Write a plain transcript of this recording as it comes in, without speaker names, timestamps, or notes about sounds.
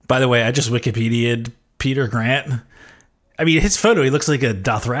By the way, I just Wikipedia'd Peter Grant. I mean, his photo, he looks like a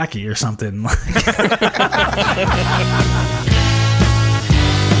Dothraki or something.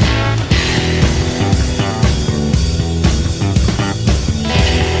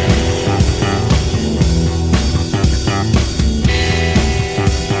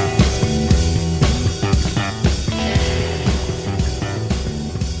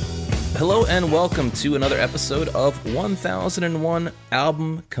 Hello and welcome to another episode of 1001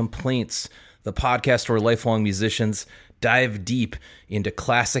 Album Complaints, the podcast where lifelong musicians dive deep into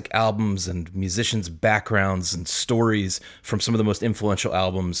classic albums and musicians' backgrounds and stories from some of the most influential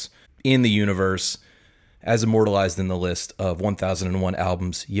albums in the universe, as immortalized in the list of 1001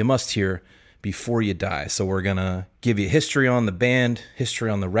 albums you must hear before you die. So we're going to give you history on the band, history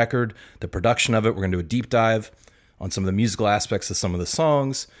on the record, the production of it. We're going to do a deep dive on some of the musical aspects of some of the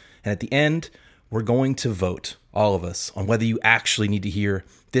songs. And at the end, we're going to vote, all of us, on whether you actually need to hear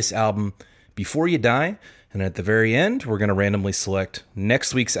this album before you die. And at the very end, we're going to randomly select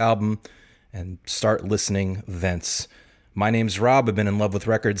next week's album and start listening thence. My name's Rob. I've been in love with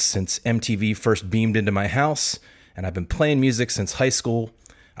records since MTV first beamed into my house, and I've been playing music since high school.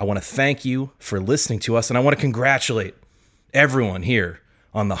 I want to thank you for listening to us, and I want to congratulate everyone here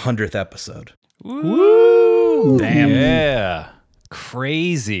on the 100th episode. Woo! Damn. Yeah.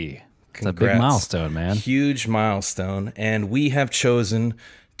 Crazy. It's a big milestone, man. Huge milestone. And we have chosen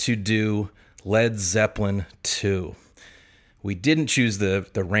to do Led Zeppelin 2. We didn't choose the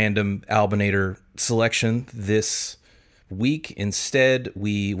random Albinator selection this week. Instead,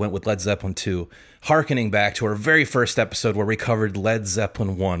 we went with Led Zeppelin 2, hearkening back to our very first episode where we covered Led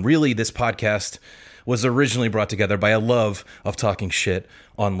Zeppelin 1. Really, this podcast was originally brought together by a love of talking shit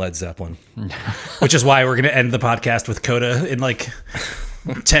on Led Zeppelin. Which is why we're going to end the podcast with Coda in like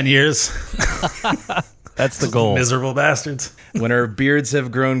 10 years. That's the goal. Miserable bastards. When our beards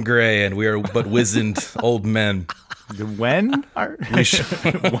have grown gray and we are but wizened old men. When we are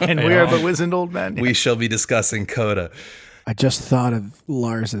but wizened old men. We shall be discussing Coda. I just thought of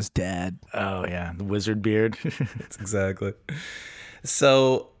Lars's dad. Oh, yeah. The wizard beard. That's exactly.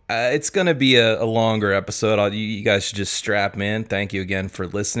 So it's going to be a longer episode. You guys should just strap in. Thank you again for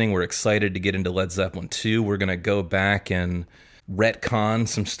listening. We're excited to get into Led Zeppelin 2. We're going to go back and retcon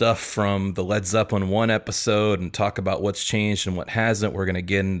some stuff from the Led Zeppelin 1 episode and talk about what's changed and what hasn't. We're going to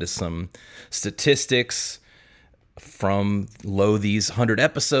get into some statistics from these 100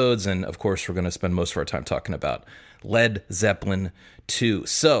 episodes. And, of course, we're going to spend most of our time talking about Led Zeppelin 2.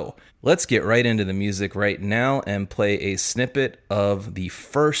 So let's get right into the music right now and play a snippet of the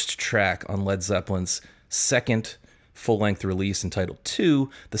first track on Led Zeppelin's second full-length release entitled 2.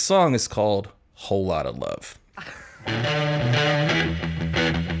 The song is called Whole Lotta Love.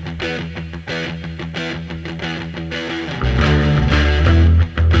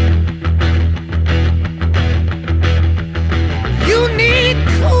 You need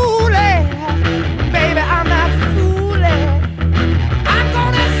cool air, baby, I'm not fooling. I'm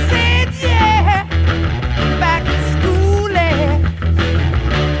gonna send you back to school,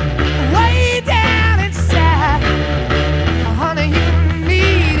 way down inside. Honey, you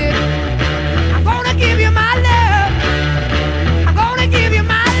need it. I'm gonna give you my love. I'm gonna give you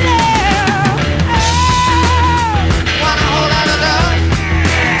my love. Oh, want a whole lot of love.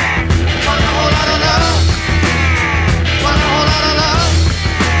 Want a whole lot of love. Want a whole lot of love.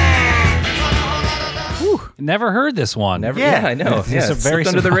 Want a whole lot of love. Never heard this one. Never, yeah, I know. It's Yeah, a it's very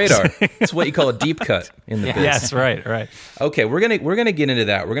slipped under the radar. surprising. It's what you call a deep cut in the biz. Yes, right. Okay, we're gonna get into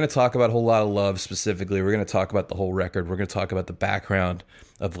that. We're gonna talk about a whole lot of love specifically. We're gonna talk about the whole record. We're gonna talk about the background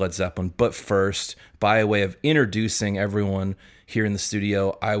of Led Zeppelin. But first, by way of introducing everyone here in the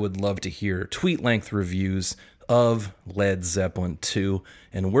studio, I would love to hear tweet-length reviews of Led Zeppelin 2,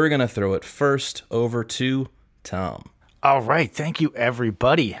 and we're gonna throw it first over to Tom. All right. Thank you,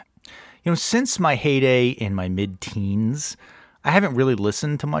 everybody. Since my heyday in my mid-teens, I haven't really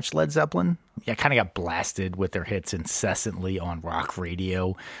listened to much Led Zeppelin. I kind of got blasted with their hits incessantly on rock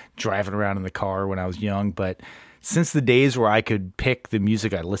radio, driving around in the car when I was young. But since the days where I could pick the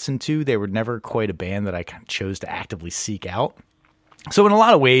music I listened to, they were never quite a band that I kind of chose to actively seek out. So in a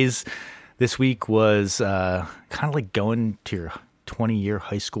lot of ways, this week was kind of like going to your 20-year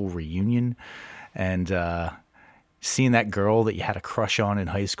high school reunion and seeing that girl that you had a crush on in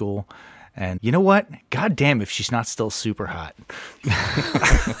high school. And you know what? God damn if she's not still super hot.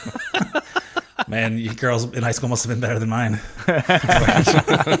 Man, you girls in high school must have been better than mine.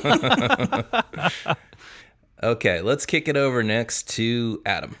 Okay, let's kick it over next to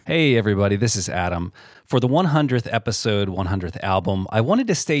Adam. Hey, everybody, this is Adam. For the 100th episode, 100th album, I wanted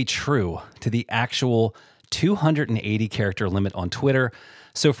to stay true to the actual 280 character limit on Twitter.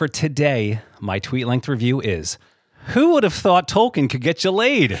 So for today, my tweet length review is, who would have thought Tolkien could get you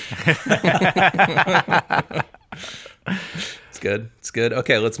laid? It's good. It's good.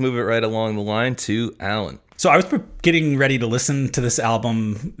 Okay, let's move it right along the line to Alan. So I was getting ready to listen to this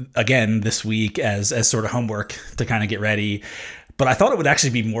album again this week as sort of homework to kind of get ready. But I thought it would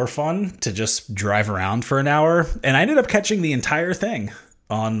actually be more fun to just drive around for an hour. And I ended up catching the entire thing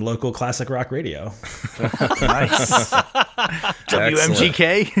on local classic rock radio. Nice.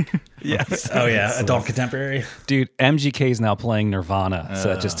 WMGK? Yes. Oh, yeah. Adult Contemporary. Dude, MGK is now playing Nirvana, so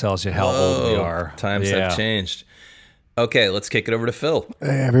that just tells you how old we are. Times have changed. Okay, let's kick it over to Phil.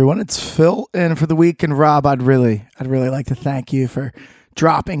 Hey everyone, it's Phil, and for the week, and Rob, I'd really like to thank you for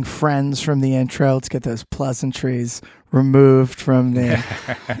dropping friends from the intro. Let's get those pleasantries removed from the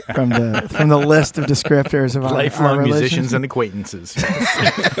from the list of descriptors of Lifelong our musicians and acquaintances.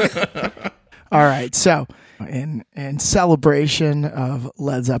 All right, so in celebration of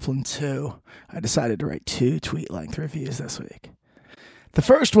Led Zeppelin 2, I decided to write 2 tweet-length reviews this week. The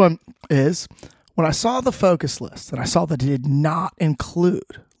first one is, when I saw the focus list and I saw that it did not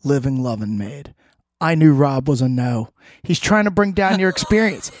include Living, Lovin' Made, I knew Rob was a no. He's trying to bring down your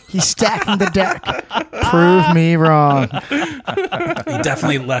experience. He's stacking the deck. Prove me wrong. He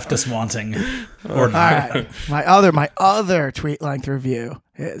definitely left us wanting. Or All right. My other tweet length review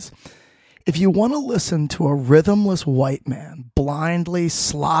is, if you want to listen to a rhythmless white man blindly,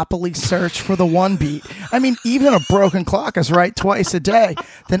 sloppily search for the one beat, I mean, even a broken clock is right twice a day,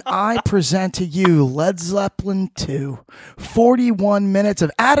 then I present to you Led Zeppelin 2. 41 minutes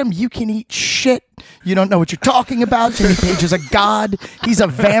of, Adam, you can eat shit. You don't know what you're talking about. Jimmy Page is a god. He's a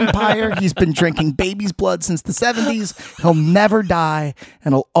vampire. He's been drinking baby's blood since the 70s. He'll never die,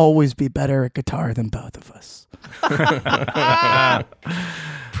 and he'll always be better at guitar than both of us.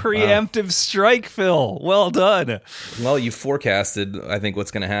 Preemptive strike, Phil. Well done. Well, you forecasted, I think,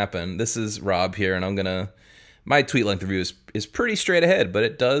 what's going to happen. This is Rob here, and my tweet length review is pretty straight ahead, but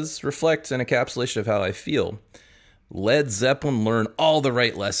it does reflect an encapsulation of how I feel. Led Zeppelin learn all the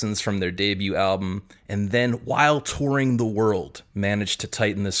right lessons from their debut album, and then, while touring the world, managed to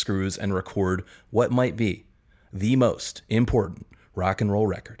tighten the screws and record what might be the most important rock and roll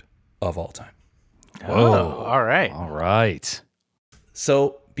record of all time. Whoa. All right. All right.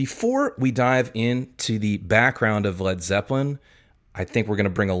 So before we dive into the background of Led Zeppelin, I think we're going to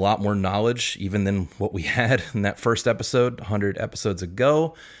bring a lot more knowledge even than what we had in that first episode 100 episodes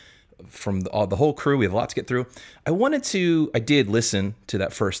ago from the whole crew. We have a lot to get through. I did listen to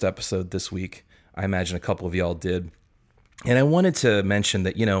that first episode this week. I imagine a couple of y'all did. And I wanted to mention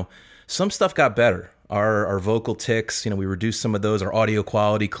that, some stuff got better. Our vocal tics, we reduced some of those. Our audio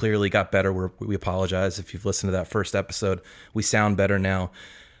quality clearly got better. We apologize if you've listened to that first episode. We sound better now.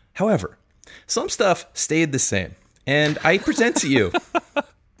 However, some stuff stayed the same. And I present to you,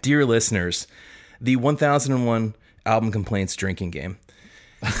 dear listeners, the 1001 Album Complaints drinking game.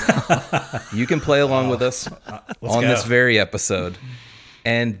 You can play along with us on this very episode.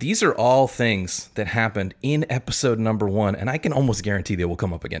 And these are all things that happened in episode number 1. And I can almost guarantee they will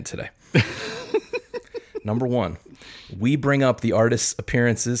come up again today. Number 1, we bring up the artist's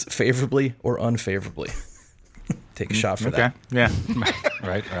appearances favorably or unfavorably. Take a shot for that. Yeah.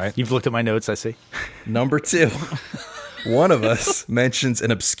 Right. You've looked at my notes, I see. Number 2, one of us mentions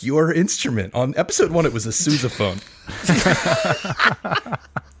an obscure instrument. On episode 1, it was a sousaphone.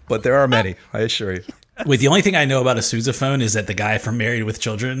 But there are many, I assure you. Wait, the only thing I know about a sousaphone is that the guy from Married with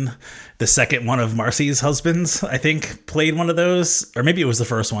Children, the second one of Marcy's husbands, I think, played one of those. Or maybe it was the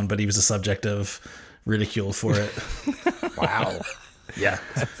first one, but he was a subject of ridicule for it. Wow. Yeah.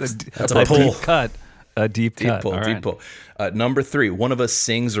 That's a pull. deep cut. A deep cut. Pull, All deep right. pull. Number 3, one of us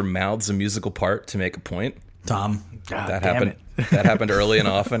sings or mouths a musical part to make a point. Tom. That happened. That happened early and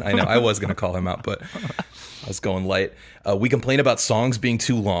often. I know I was going to call him out, but I was going light. We complain about songs being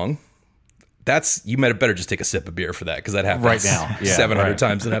too long. You might better just take a sip of beer for that, because that happens Right now. Yeah, 700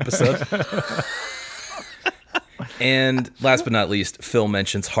 times an episode. And last but not least, Phil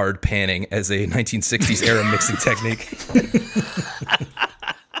mentions hard panning as a 1960s era mixing technique.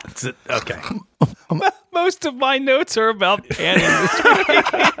 Okay. Most of my notes are about panning.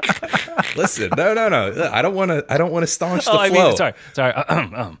 Listen, no. I don't want to staunch the flow. Sorry.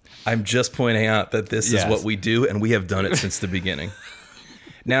 I'm just pointing out that this is what we do, and we have done it since the beginning.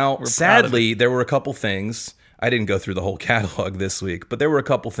 Now, sadly, there were a couple things. I didn't go through the whole catalog this week, but there were a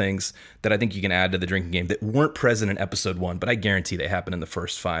couple things that I think you can add to the drinking game that weren't present in episode 1, but I guarantee they happened in the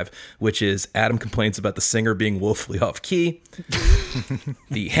first 5, which is Adam complains about the singer being woefully off key.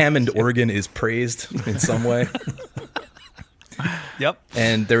 The Hammond organ is praised in some way. Yep.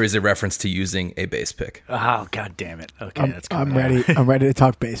 And there is a reference to using a bass pick. Oh, God damn it. Okay, that's cool. I'm ready. I'm ready to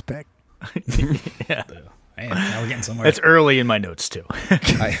talk bass pick. Man, now we're getting somewhere. It's early in my notes, too.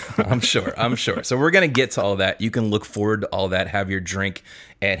 I'm sure. So we're going to get to all that. You can look forward to all that. Have your drink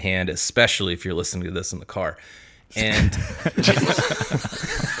at hand, especially if you're listening to this in the car. And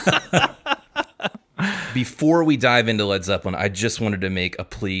before we dive into Led Zeppelin, I just wanted to make a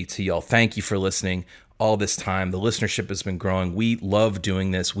plea to y'all. Thank you for listening all this time. The listenership has been growing. We love doing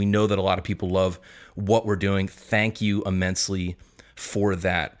this. We know that a lot of people love what we're doing. Thank you immensely for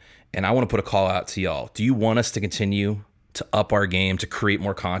that. And I want to put a call out to y'all. Do you want us to continue to up our game, to create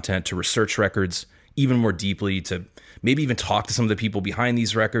more content, to research records even more deeply, to maybe even talk to some of the people behind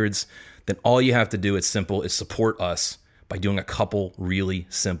these records? Then all you have to do, it's simple, is support us by doing a couple really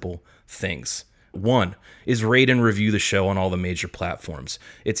simple things. One is rate and review the show on all the major platforms.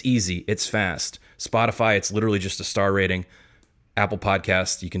 It's easy. It's fast. Spotify, it's literally just a star rating. Apple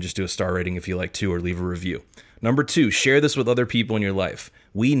Podcasts, you can just do a star rating if you like to, or leave a review. Number two, share this with other people in your life.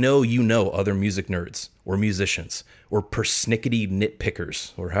 We know you know other music nerds or musicians or persnickety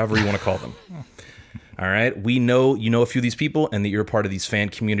nitpickers or however you want to call them. All right. We know you know a few of these people and that you're a part of these fan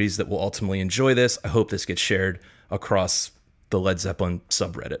communities that will ultimately enjoy this. I hope this gets shared across the Led Zeppelin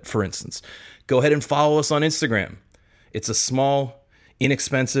subreddit, for instance. Go ahead and follow us on Instagram. It's a small,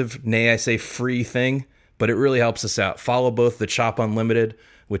 inexpensive, nay, I say free thing, but it really helps us out. Follow both the Chop Unlimited,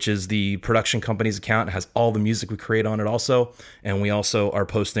 which is the production company's account. It has all the music we create on it also. And we also are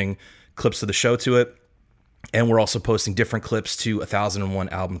posting clips of the show to it. And we're also posting different clips to 1001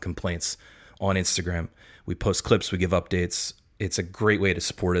 Album Complaints on Instagram. We post clips, we give updates. It's a great way to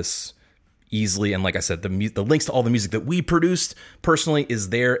support us easily. And like I said, the links to all the music that we produced personally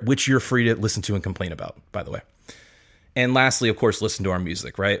is there, which you're free to listen to and complain about, by the way. And lastly, of course, listen to our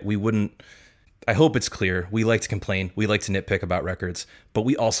music, right? I hope it's clear. We like to complain. We like to nitpick about records, but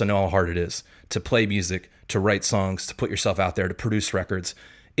we also know how hard it is to play music, to write songs, to put yourself out there, to produce records.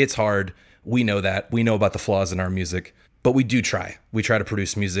 It's hard. We know that. We know about the flaws in our music, but we do try. We try to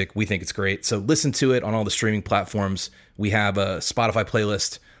produce music. We think it's great. So listen to it on all the streaming platforms. We have a Spotify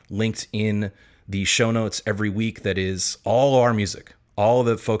playlist linked in the show notes every week that is all our music. All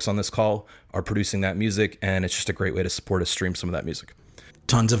the folks on this call are producing that music, and it's just a great way to support us stream some of that music.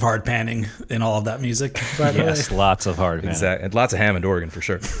 Tons of hard panning in all of that music, by the way. Yes, lots of hard, man. Exactly. And lots of Hammond organ for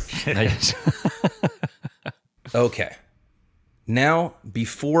sure. Okay. Now,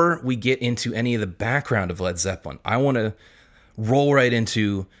 before we get into any of the background of Led Zeppelin, I want to roll right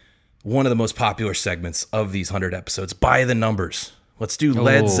into one of the most popular segments of these 100 episodes, By the Numbers. Let's do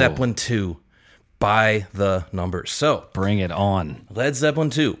Led Zeppelin 2, By the Numbers. So, bring it on. Led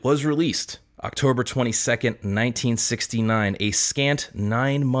Zeppelin 2 was released October 22nd, 1969, a scant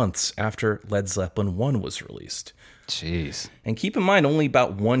 9 months after Led Zeppelin 1 was released. Jeez. And keep in mind, only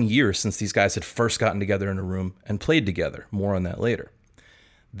about 1 year since these guys had first gotten together in a room and played together. More on that later.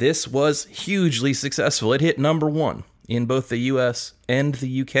 This was hugely successful. It hit number 1 in both the US and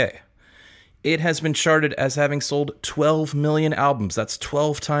the UK. It has been charted as having sold 12 million albums. That's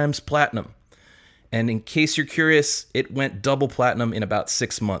 12 times platinum. And in case you're curious, it went double platinum in about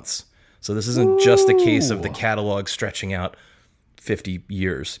 6 months. So this isn't just a case of the catalog stretching out 50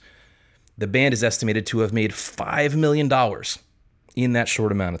 years. The band is estimated to have made $5 million in that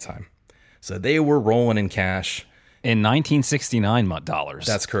short amount of time. So they were rolling in cash. In 1969 dollars.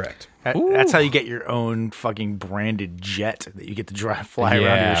 That's correct. That's how you get your own fucking branded jet that you get to fly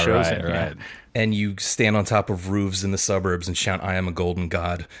around to your shows in. Right. And you stand on top of roofs in the suburbs and shout, "I am a golden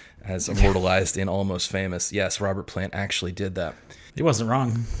god," as immortalized in Almost Famous. Yes, Robert Plant actually did that. He wasn't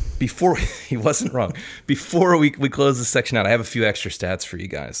wrong. He wasn't wrong. Before we close this section out, I have a few extra stats for you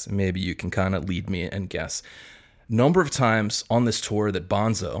guys. Maybe you can kind of lead me and guess. Number of times on this tour that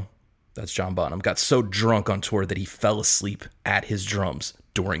Bonzo, that's John Bonham, got so drunk on tour that he fell asleep at his drums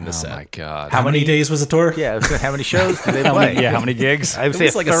during the set. Oh my God. How many days was the tour? Yeah, how many shows did they play? How many gigs? I would It say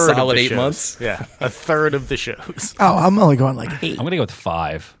was like a third of solid the 8 shows. months. Yeah, a third of the shows. Oh, I'm only going like 8. I'm going to go with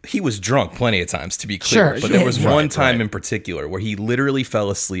 5. He was drunk plenty of times, to be clear. Sure, but there was sure. one time in particular where he literally fell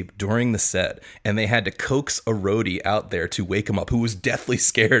asleep during the set, and they had to coax a roadie out there to wake him up, who was deathly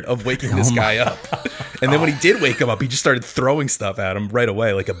scared of waking this guy up. And then when he did wake him up, he just started throwing stuff at him right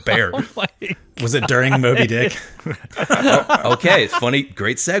away like a bear. Was it during Moby Dick? Okay, funny,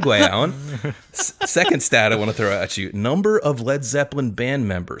 great segue, Alan. Second stat I want to throw at you. Number of Led Zeppelin band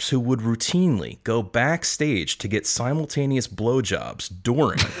members who would routinely go backstage to get simultaneous blowjobs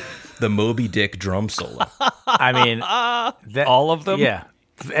during the Moby Dick drum solo. I mean, All of them? Yeah,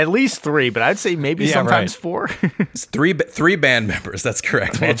 At least 3, but I'd say maybe sometimes 4. It's three band members. That's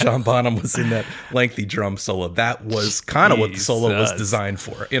correct. While John Bonham was in that lengthy drum solo, that was kind of what the solo was designed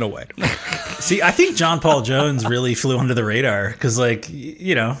for, in a way. See, I think John Paul Jones really flew under the radar because, like,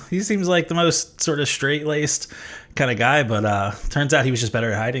 you know, he seems like the most sort of straight-laced kind of guy, but turns out he was just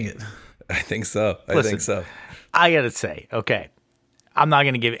better at hiding it. I think so. Listen, I gotta say, okay, I'm not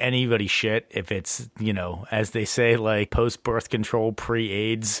going to give anybody shit if it's, you know, as they say, like post-birth control,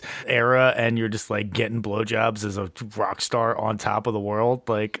 pre-AIDS era, and you're just like getting blowjobs as a rock star on top of the world.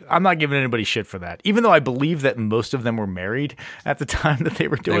 Like, I'm not giving anybody shit for that. Even though I believe that most of them were married at the time that they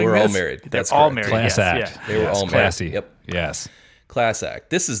were doing this. They were all married. They're all married. Class act. Yeah. They were all classy. married. Yep. Yes. Class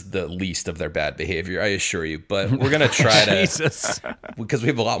act. This is the least of their bad behavior, I assure you. But we're gonna try to, Jesus. because we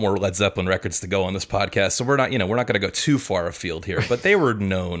have a lot more Led Zeppelin records to go on this podcast, so we're not gonna go too far afield here. But they were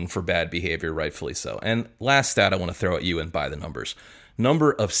known for bad behavior, rightfully so. And last stat I want to throw at you, and by the numbers,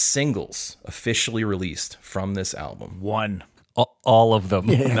 number of singles officially released from this album. 1. All of them.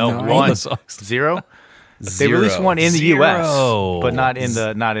 No, nine. 1. The songs. 0. They Zero. released one in the Zero. U.S., but not in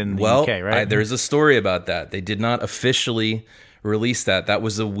the Well, UK, right? There's a story about that. They did not officially release that. That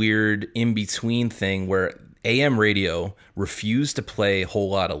was a weird in-between thing where AM radio refused to play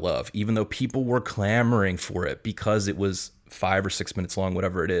Whole Lotta Love, even though people were clamoring for it because it was 5 or 6 minutes long,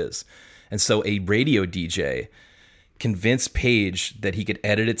 whatever it is. And so a radio DJ convinced Page that he could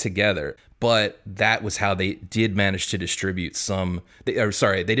edit it together, but that was how they did manage to distribute some. They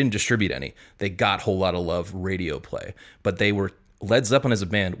didn't distribute any. They got Whole Lotta Love radio play, but Led Zeppelin as a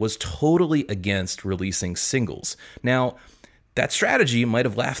band was totally against releasing singles. Now, that strategy might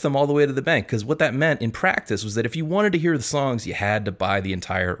have laughed them all the way to the bank, because what that meant in practice was that if you wanted to hear the songs, you had to buy the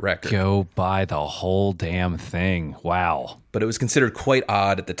entire record. Go buy the whole damn thing. Wow. But it was considered quite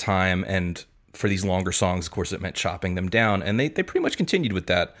odd at the time, and for these longer songs, of course, it meant chopping them down, and they pretty much continued with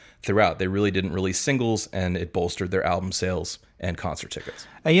that throughout. They really didn't release singles, and it bolstered their album sales and concert tickets.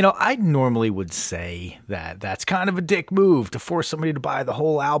 And, you know, I normally would say that that's kind of a dick move to force somebody to buy the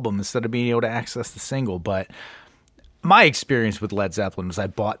whole album instead of being able to access the single, but my experience with Led Zeppelin was I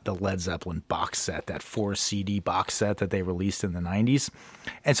bought the Led Zeppelin box set, that 4 CD box set that they released in the 90s.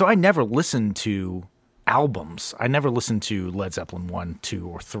 And so I never listened to albums. I never listened to Led Zeppelin 1, 2,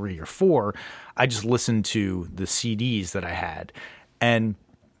 or 3, or 4. I just listened to the CDs that I had. And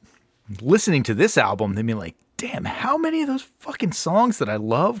listening to this album, they mean like, damn, how many of those fucking songs that I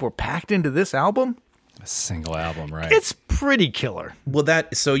love were packed into this album? A single album, right? It's pretty killer. Well,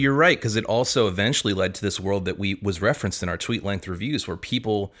 so you're right, because it also eventually led to this world that was referenced in our tweet length reviews, where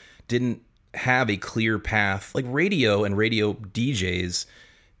people didn't have a clear path. Like radio and radio DJs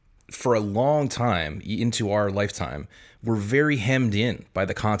for a long time into our lifetime were very hemmed in by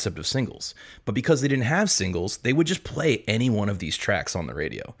the concept of singles. But because they didn't have singles, they would just play any one of these tracks on the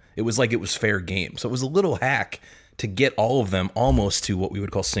radio. It was like it was fair game. So it was a little hack to get all of them almost to what we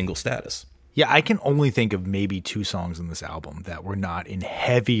would call single status. Yeah, I can only think of maybe 2 songs in this album that were not in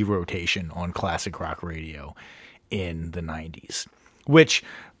heavy rotation on classic rock radio in the 90s. Which,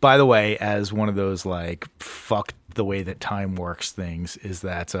 by the way, as one of those like fuck the way that time works things, is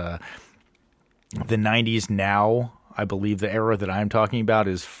that the 90s now, I believe the era that I'm talking about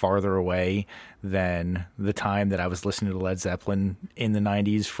is farther away than the time that I was listening to Led Zeppelin in the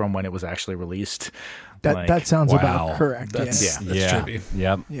 90s from when it was actually released. That sounds wow. about correct. That's Yeah. trippy.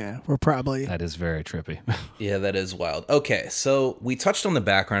 Yep. Yeah, we're probably. That is very trippy. Yeah, that is wild. Okay, so we touched on the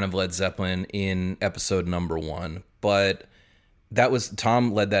background of Led Zeppelin in episode number 1, but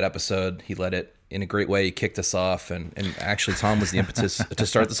Tom led that episode. He led it in a great way. He kicked us off, and actually Tom was the impetus to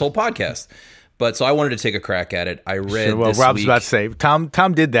start this whole podcast. But so I wanted to take a crack at it. I read Sure, well, this Rob's week, about to say, Tom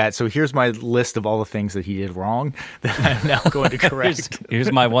did that, so here's my list of all the things that he did wrong that I'm now going to correct.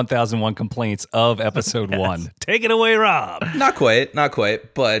 Here's my 1001 complaints of episode 1. Take it away, Rob. Not quite,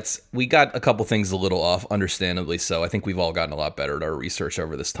 but we got a couple things a little off, understandably so. I think we've all gotten a lot better at our research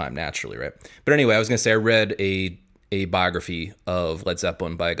over this time, naturally, right? But anyway, I was going to say I read a biography of Led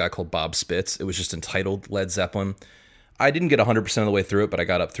Zeppelin by a guy called Bob Spitz. It was just entitled Led Zeppelin. I didn't get 100% of the way through it, but I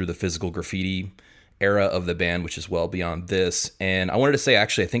got up through the physical graffiti era of the band, which is well beyond this. And I wanted to say,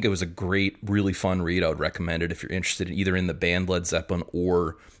 actually, I think it was a great, really fun read. I would recommend it if you're interested in either in the band Led Zeppelin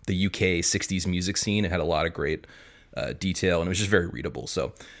or the UK 60s music scene. It had a lot of great detail, and it was just very readable. So I'm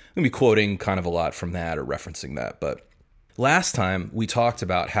going to be quoting kind of a lot from that or referencing that. But last time we talked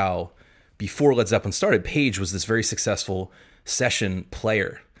about how before Led Zeppelin started, Page was this very successful session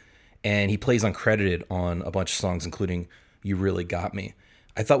player. And he plays uncredited on a bunch of songs, including You Really Got Me.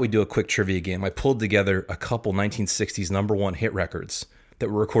 I thought we'd do a quick trivia game. I pulled together a couple 1960s number 1 hit records that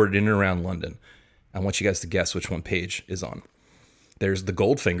were recorded in and around London. I want you guys to guess which one Page is on. There's the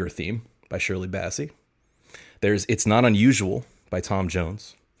Goldfinger theme by Shirley Bassey. There's It's Not Unusual by Tom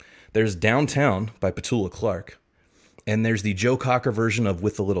Jones. There's Downtown by Petula Clark. And there's the Joe Cocker version of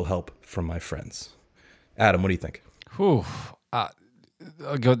With a Little Help from My Friends. Adam, what do you think? Whew.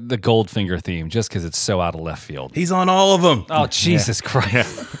 I'll go the Goldfinger theme, just because it's so out of left field. He's on all of them. Oh, Jesus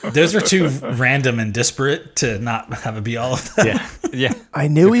Christ. Those are too random and disparate to not have it be all of them. Yeah. I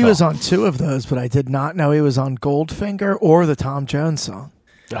knew he was on 2 of those, but I did not know he was on Goldfinger or the Tom Jones song.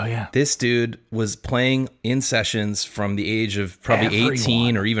 Oh, yeah. This dude was playing in sessions from the age of probably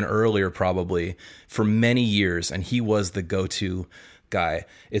 18 or even earlier, probably, for many years, and he was the go-to guy.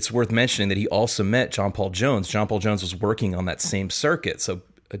 It's worth mentioning that he also met John Paul Jones. John Paul Jones was working on that same circuit. So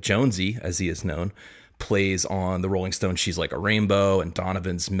Jonesy, as he is known, plays on the Rolling Stones' She's Like a Rainbow and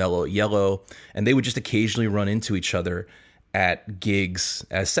Donovan's Mellow Yellow. And they would just occasionally run into each other at gigs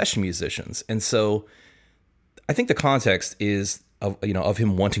as session musicians. And so I think the context is of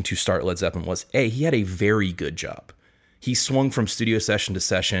him wanting to start Led Zeppelin was, he had a very good job. He swung from studio session to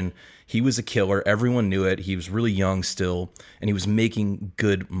session. He was a killer. Everyone knew it. He was really young still, and he was making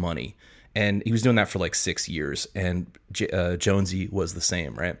good money. And he was doing that for like 6 years, and Jonesy was the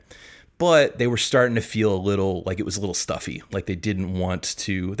same, right? But they were starting to feel a little like it was a little stuffy, like they wanted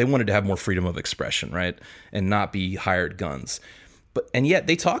to have more freedom of expression, right? And not be hired guns. And yet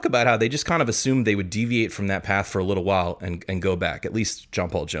they talk about how they just kind of assumed they would deviate from that path for a little while and go back. At least John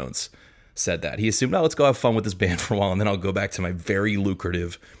Paul Jones said that. He assumed, let's go have fun with this band for a while, and then I'll go back to my very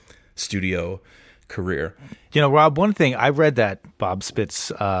lucrative studio career. Rob, one thing, I read that Bob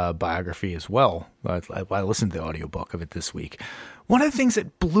Spitz biography as well. I listened to the audiobook of it this week. One of the things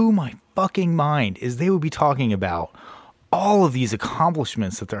that blew my fucking mind is they would be talking about all of these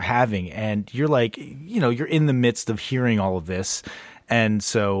accomplishments that they're having, and you're like, you're in the midst of hearing all of this, and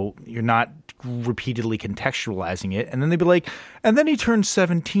so you're not repeatedly contextualizing it, and then they'd be like, and then he turned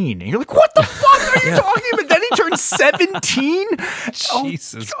 17, and you're like, what the fuck are you talking about? Then he turned 17?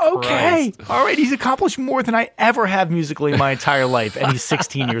 Jesus okay. Christ. All right, he's accomplished more than I ever have musically in my entire life, and he's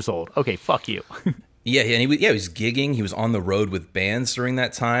 16 years old. Okay, fuck you. Yeah, and he was gigging. He was on the road with bands during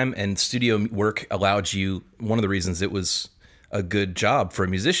that time, and studio work allowed you, one of the reasons it was a good job for a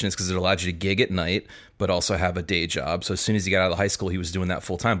musician is because it allowed you to gig at night, but also have a day job. So as soon as he got out of high school, he was doing that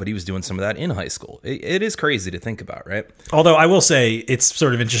full time, but he was doing some of that in high school. It is crazy to think about, right? Although I will say it's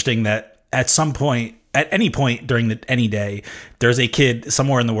sort of interesting that at any point during any day, there's a kid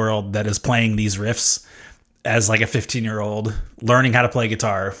somewhere in the world that is playing these riffs as like a 15-year-old, learning how to play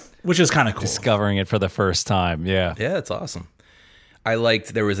guitar, which is kind of cool. Discovering it for the first time, yeah. Yeah, it's awesome. I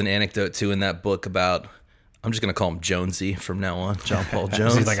liked, there was an anecdote too in that book about, I'm just going to call him Jonesy from now on, John Paul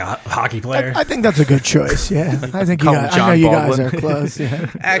Jones. He's like a hockey player. I think that's a good choice. Yeah, I think Call him I know John you Baldwin. guys are close.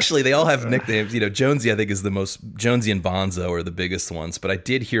 Yeah. Actually, they all have nicknames. Jonesy, I think, is the most. Jonesy and Bonzo are the biggest ones. But I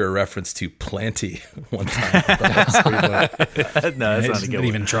did hear a reference to Planty one time. No, that's not a good Didn't one.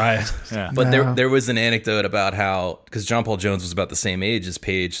 even try it. But there was an anecdote about how, because John Paul Jones was about the same age as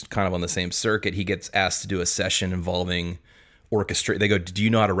Page, kind of on the same circuit, he gets asked to do a session involving orchestra. They go, do you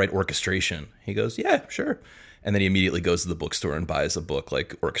know how to write orchestration? He goes, yeah, sure. And then he immediately goes to the bookstore and buys a book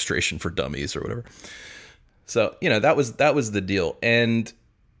like Orchestration for Dummies or whatever. So, that was the deal. And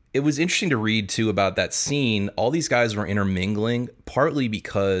it was interesting to read too about that scene. All these guys were intermingling, partly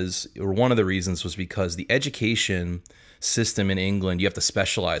because, or one of the reasons was because the education system in England, you have to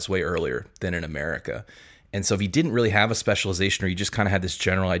specialize way earlier than in America. And so if you didn't really have a specialization, or you just kind of had this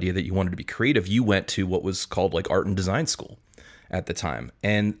general idea that you wanted to be creative, you went to what was called like art and design school at the time.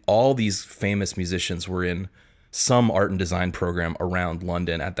 And all these famous musicians were in some art and design program around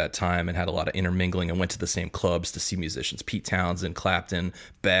London at that time, and had a lot of intermingling and went to the same clubs to see musicians. Pete Townsend, Clapton,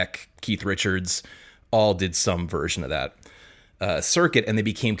 Beck, Keith Richards, all did some version of that circuit, and they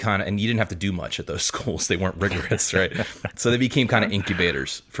became and you didn't have to do much at those schools. They weren't rigorous, right? So they became kind of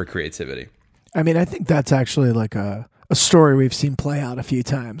incubators for creativity. I mean, I think that's actually like a story we've seen play out a few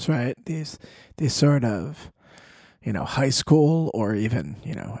times, right? These sort of, high school or even,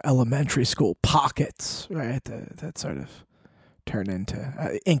 elementary school pockets, right? That sort of turn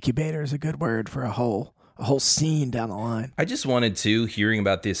into incubator is a good word for a whole scene down the line. I just wanted to, hearing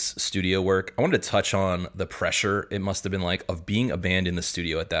about this studio work, I wanted to touch on the pressure it must have been like of being a band in the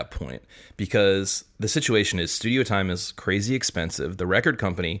studio at that point, because the situation is studio time is crazy expensive. The record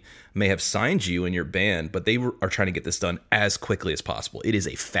company may have signed you and your band, but they are trying to get this done as quickly as possible. It is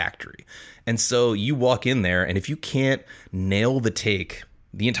a factory. And so you walk in there, and if you can't nail the take,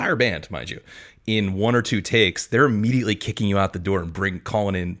 the entire band, mind you, in 1 or 2 takes, they're immediately kicking you out the door and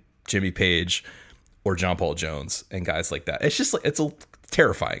calling in Jimmy Page or John Paul Jones and guys like that. It's just like, it's a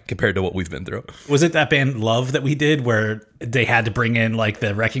terrifying compared to what we've been through. Was it that band Love that we did where they had to bring in like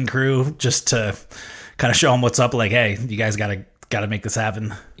the wrecking crew just to kind of show them what's up? Like, hey, you guys gotta make this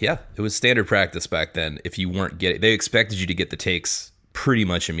happen. Yeah, it was standard practice back then. If you weren't getting, they expected you to get the takes pretty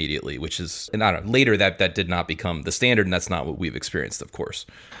much immediately, which is, and I don't know, later that did not become the standard, and that's not what we've experienced, of course.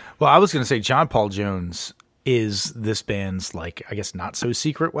 Well, I was going to say John Paul Jones is this band's, like, I guess not so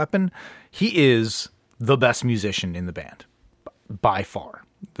secret weapon. He is the best musician in the band by far.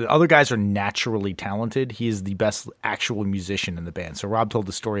 The other guys are naturally talented. He is the best actual musician in the band. So Rob told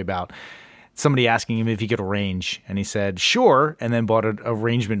the story about somebody asking him if he could arrange, and he said, sure, and then bought an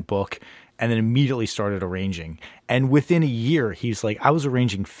arrangement book and then immediately started arranging. And within a year, he's like, I was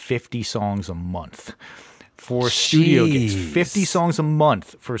arranging 50 songs a month for studio gigs. 50 songs a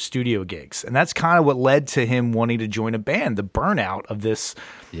month for studio gigs. And that's kind of what led to him wanting to join a band, the burnout of this.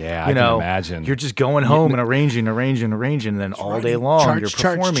 Yeah, I can imagine. You're just going home and arranging, and then all day long you're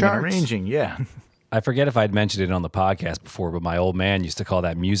performing and arranging. Yeah. I forget if I'd mentioned it on the podcast before, but my old man used to call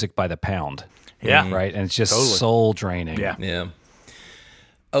that music by the pound. Yeah. Right? And it's just soul draining. Yeah. Yeah.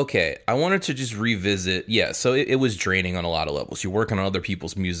 Okay, I wanted to just revisit. Yeah, so it was draining on a lot of levels. You're working on other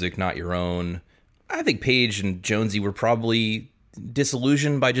people's music, not your own. I think Page and Jonesy were probably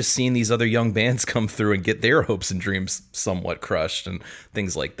disillusioned by just seeing these other young bands come through and get their hopes and dreams somewhat crushed and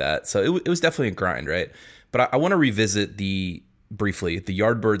things like that. So it was definitely a grind, right? But I want to revisit briefly the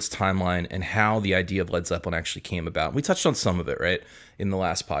Yardbirds timeline and how the idea of Led Zeppelin actually came about. We touched on some of it, right, in the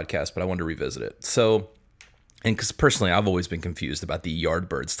last podcast, but I wanted to revisit it. So, and because personally, I've always been confused about the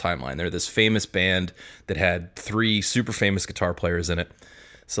Yardbirds timeline. They're this famous band that had 3 super famous guitar players in it.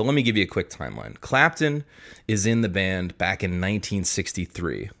 So let me give you a quick timeline. Clapton is in the band back in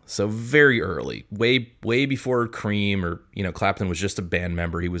 1963, so very early, way before Cream or, Clapton was just a band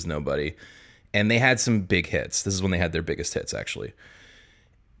member. He was nobody. And they had some big hits. This is when they had their biggest hits, actually.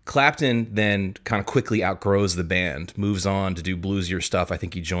 Clapton then kind of quickly outgrows the band, moves on to do bluesier stuff. I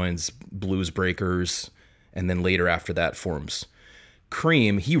think he joins Blues Breakers, and then later after that forms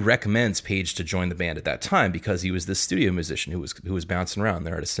Cream. He recommends Page to join the band at that time because he was this studio musician who was bouncing around.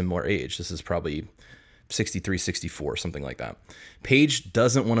 They're at a similar age. This is probably 63, 64, something like that. Page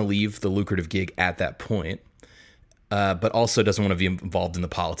doesn't want to leave the lucrative gig at that point, but also doesn't want to be involved in the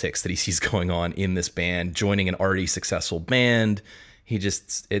politics that he sees going on in this band, joining an already successful band.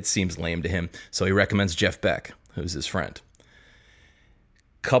 It seems lame to him. So he recommends Jeff Beck, who's his friend.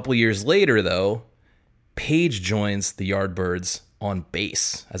 Couple years later, though, Page joins the Yardbirds on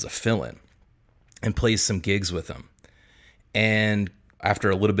bass as a fill-in and plays some gigs with them. And after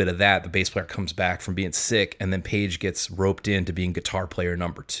a little bit of that, the bass player comes back from being sick, and then Page gets roped into being guitar player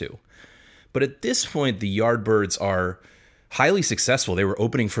number 2. But at this point, the Yardbirds are highly successful. They were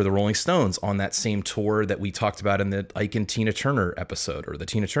opening for the Rolling Stones on that same tour that we talked about in the Ike and Tina Turner episode, or the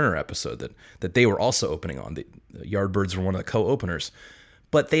Tina Turner episode that they were also opening on. The Yardbirds were one of the co-openers.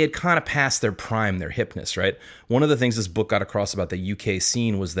 But they had kind of passed their prime, their hipness, right? One of the things this book got across about the UK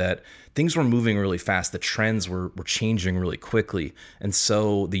scene was that things were moving really fast. The trends were changing really quickly. And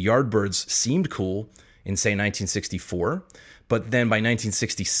so the Yardbirds seemed cool in, say, 1964. But then by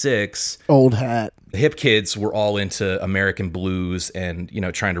 1966, old hat, the hip kids were all into American blues and,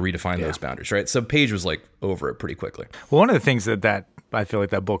 trying to redefine those boundaries, right? So Page was like over it pretty quickly. Well, one of the things that I feel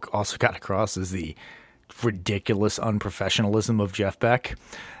like that book also got across is the ridiculous unprofessionalism of Jeff Beck.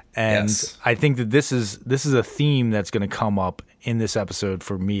 And yes. I think that this is a theme that's going to come up in this episode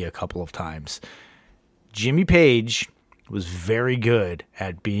for me a couple of times. Jimmy Page was very good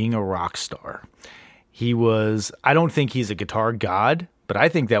at being a rock star. I don't think he's a guitar god, but I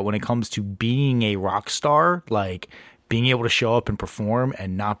think that when it comes to being a rock star, like being able to show up and perform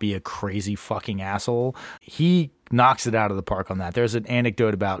and not be a crazy fucking asshole, he knocks it out of the park on that. There's an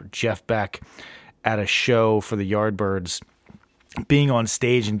anecdote about Jeff Beck at a show for the Yardbirds being on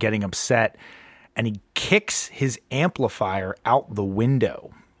stage and getting upset, and he kicks his amplifier out the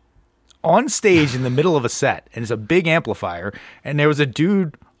window on stage in the middle of a set. And it's a big amplifier, and there was a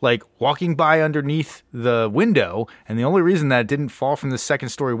dude like walking by underneath the window, and the only reason that it didn't fall from the second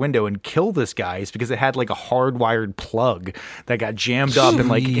story window and kill this guy is because it had like a hardwired plug that got jammed up and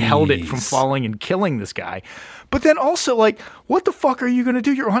like held it from falling and killing this guy. But then also, like, what the fuck are you going to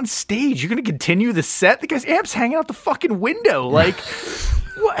do? You're on stage. You're going to continue the set? The guy's amp's hanging out the fucking window. Like,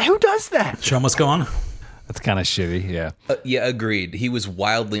 who does that? Show must go on. That's kind of shitty, yeah. Yeah, agreed. He was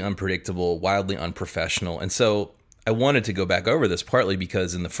wildly unpredictable, wildly unprofessional. And so I wanted to go back over this partly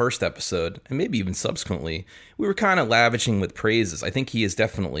because in the first episode, and maybe even subsequently, we were kind of lavishing with praises. I think he is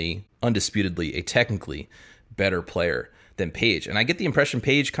definitely, undisputedly, a technically better player than Page. And I get the impression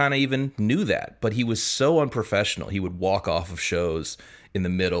Page kind of even knew that, but he was so unprofessional. He would walk off of shows in the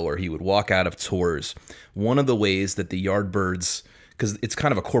middle, or he would walk out of tours. One of the ways that the Yardbirds, because it's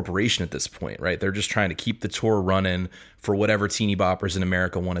kind of a corporation at this point, right? They're just trying to keep the tour running for whatever teeny boppers in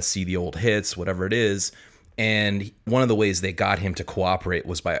America want to see the old hits, whatever it is. And one of the ways they got him to cooperate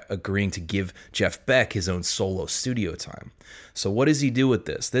was by agreeing to give Jeff Beck his own solo studio time. So what does he do with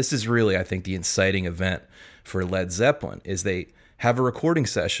this? This is really, I think, the inciting event for Led Zeppelin, is they have a recording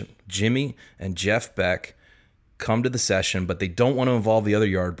session. Jimmy and Jeff Beck come to the session, but they don't want to involve the other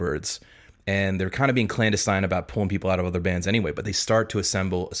Yardbirds. And they're kind of being clandestine about pulling people out of other bands anyway, but they start to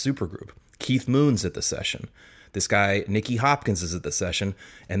assemble a supergroup. Keith Moon's at the session. This guy, Nicky Hopkins, is at the session.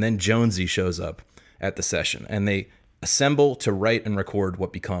 And then Jonesy shows up at the session. And they assemble to write and record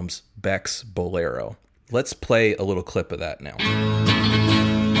what becomes Beck's Bolero. Let's play a little clip of that now.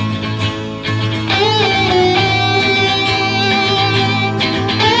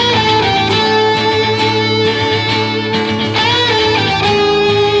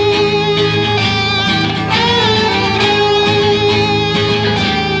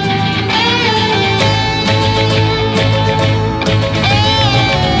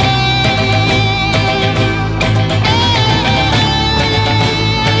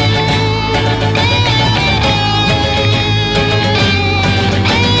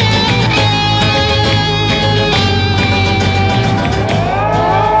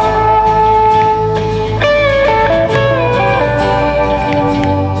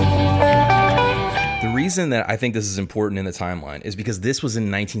 The reason that I think this is important in the timeline is because this was in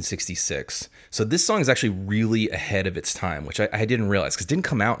 1966. So this song is actually really ahead of its time, which I didn't realize because it didn't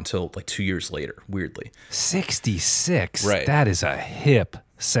come out until like 2 years later, weirdly. 66? Right. That is a hip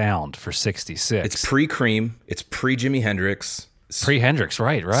sound for 66. It's pre-Cream. It's pre-Jimi Hendrix. Pre-Hendrix,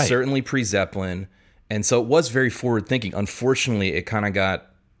 right. Certainly pre-Zeppelin. And so it was very forward-thinking. Unfortunately, it kind of got,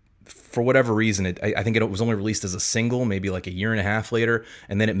 for whatever reason, I think it was only released as a single, maybe like a year and a half later,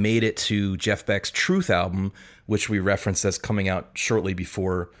 and then it made it to Jeff Beck's Truth album, which we referenced as coming out shortly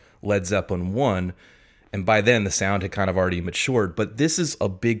before Led Zeppelin 1, and by then the sound had kind of already matured. But this is a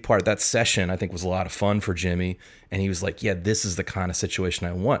big part. That session, I think, was a lot of fun for Jimmy, and he was like, yeah, this is the kind of situation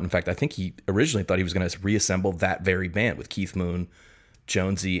I want. In fact, I think he originally thought he was going to reassemble that very band with Keith Moon,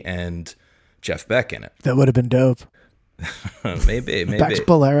 Jonesy, and Jeff Beck in it. That would have been dope. Maybe. Beck's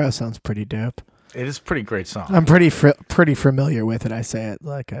Bolero sounds pretty dope. It is a pretty great song. I'm pretty familiar with it. I say it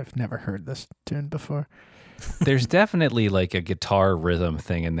like I've never heard this tune before. There's definitely like a guitar rhythm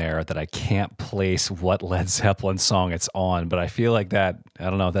thing in there that I can't place what Led Zeppelin song it's on, but I feel like that, I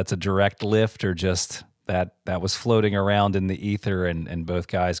don't know if that's a direct lift or just that was floating around in the ether and both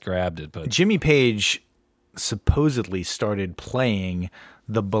guys grabbed it. But Jimmy Page supposedly started playing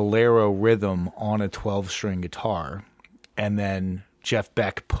the Bolero rhythm on a 12-string guitar, and then Jeff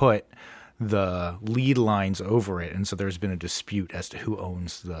Beck put the lead lines over it, and so there's been a dispute as to who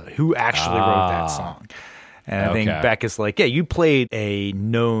actually wrote that song. And I think Beck is like, yeah, you played a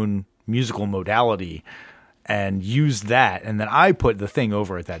known musical modality and used that, and then I put the thing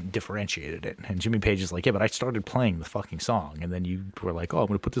over it that differentiated it. And Jimmy Page is like, yeah, but I started playing the fucking song, and then you were like, oh, I'm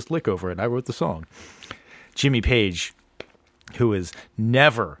going to put this lick over it, and I wrote the song. Jimmy Page, who has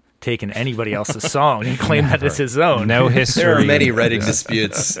never taken anybody else's song and claimed that it's his own. no history. There are many writing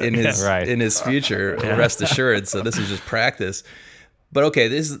disputes in his Right. in his future, rest assured. So this is just practice. But okay,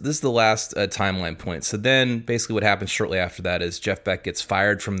 this is the last timeline point. So then basically what happens shortly after that is Jeff Beck gets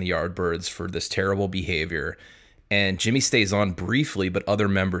fired from the Yardbirds for this terrible behavior. And Jimmy stays on briefly, but other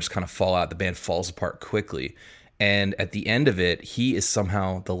members kind of fall out. The band falls apart quickly. And at the end of it, he is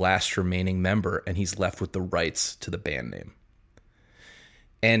somehow the last remaining member, and he's left with the rights to the band name.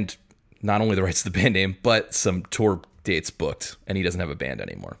 And not only the rights to the band name, but some tour dates booked, and he doesn't have a band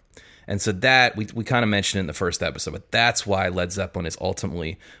anymore. And so that, we kind of mentioned it in the first episode, but that's why Led Zeppelin is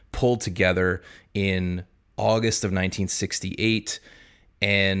ultimately pulled together in August of 1968,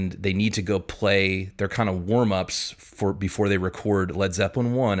 and they need to go play their kind of warm-ups before they record Led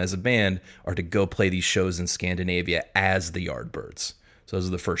Zeppelin 1 as a band, are to go play these shows in Scandinavia as the Yardbirds. So those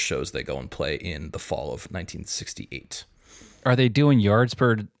are the first shows they go and play in the fall of 1968. Are they doing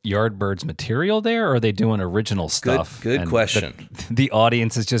Yardbirds material there, or are they doing original stuff? Good And question. The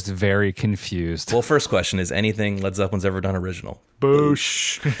audience is just very confused. Well, first question is anything Led Zeppelin's ever done original?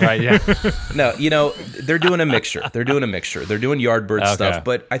 Boosh. Right, yeah. No, they're doing a mixture. They're doing Yardbird stuff,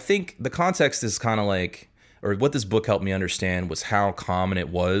 but I think the context is kind of like, or what this book helped me understand was how common it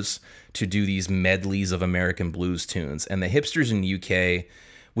was to do these medleys of American blues tunes. And the hipsters in the UK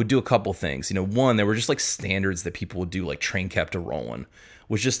would do a couple things. One, there were just like standards that people would do, like Train Kept A-Rollin',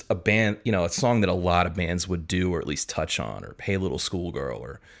 was just a band, a song that a lot of bands would do or at least touch on, or Hey Little Schoolgirl,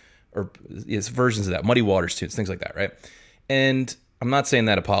 or it's versions of that, Muddy Waters tunes, things like that, right? And I'm not saying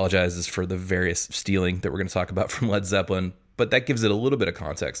that apologizes for the various stealing that we're going to talk about from Led Zeppelin, but that gives it a little bit of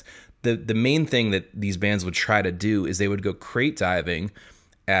context. The main thing that these bands would try to do is they would go crate diving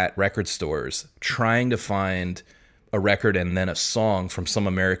at record stores, trying to find a record and then a song from some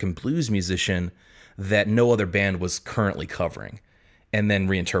American blues musician that no other band was currently covering, and then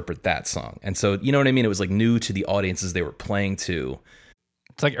reinterpret that song. And so, you know what I mean? It was like new to the audiences they were playing to.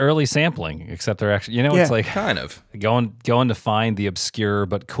 It's like early sampling, except they're actually, you know, Yeah. it's like Kind of. going to find the obscure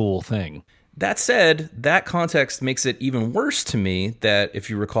but cool thing. That said, that context makes it even worse to me that if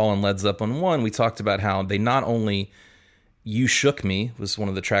you recall in Led Zeppelin 1, we talked about how they not only You Shook Me was one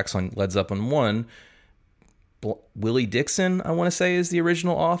of the tracks on Led Zeppelin 1. Willie Dixon, I want to say, is the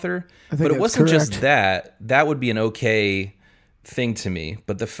original author. think But it that's wasn't just correct. that. That would be an okay thing to me.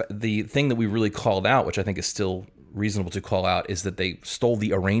 But the thing that we really called out, which I think is still reasonable to call out, is that they stole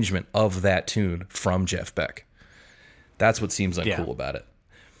the arrangement of that tune from Jeff Beck. That's what seems uncool about it.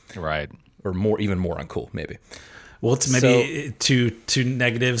 Right. Or even more uncool, maybe. Well, it's maybe two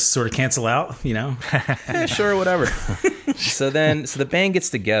negatives sort of cancel out, you know? Yeah, sure, whatever. So the band gets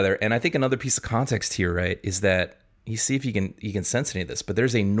together, and I think another piece of context here, right, is that you see if you can sense any of this, but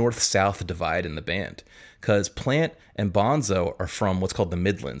there's a north-south divide in the band, because Plant and Bonzo are from what's called the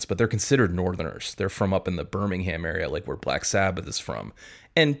Midlands, but they're considered Northerners. They're from up in the Birmingham area, like where Black Sabbath is from,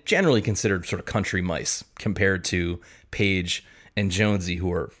 and generally considered sort of country mice compared to Page and Jonesy,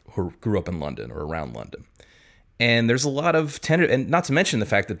 who grew up in London or around London. And there's a lot of tender, and not to mention the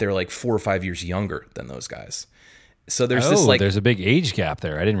fact that they're like 4 or 5 years younger than those guys. So there's this like there's a big age gap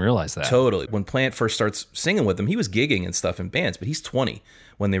there. I didn't realize that. totally. When Plant first starts singing with them, he was gigging and stuff in bands, but he's 20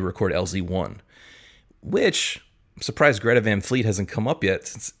 when they record LZ1, which I'm surprised Greta Van Fleet hasn't come up yet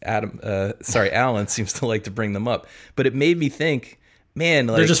since Alan seems to like to bring them up. But it made me think, man,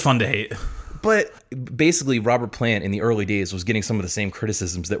 like, They're just fun to hate. But basically, Robert Plant in the early days was getting some of the same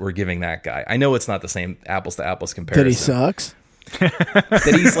criticisms that we're giving that guy. I know it's not the same apples to apples comparison. That he sucks.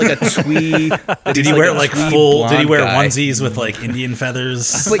 That he's like a twee. Did he wear like full? Did he wear guy. onesies with like Indian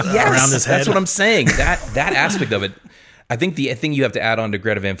feathers But yes, around his head? that's what I'm saying. That aspect of it. I think the thing you have to add on to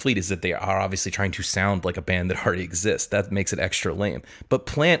Greta Van Fleet is that they are obviously trying to sound like a band that already exists. That makes it extra lame. But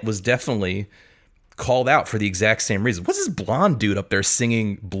Plant was definitely called out for the exact same reason. What's this blonde dude up there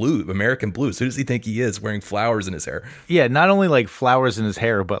singing American blues? Who does he think he is, wearing flowers in his hair? Yeah, not only like flowers in his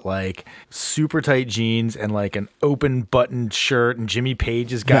hair, but like super tight jeans and like an open buttoned shirt. And Jimmy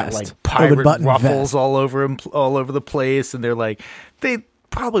Page has got Vest. like pirate Open-button ruffles vest. all over him, all over the place. And they're like, they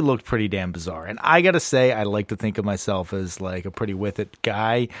probably looked pretty damn bizarre. And I got to say, I like to think of myself as like a pretty with it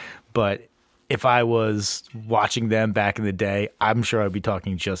guy. But if I was watching them back in the day, I'm sure I'd be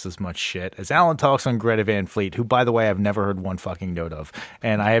talking just as much shit as Alan talks on Greta Van Fleet, who, by the way, I've never heard one fucking note of.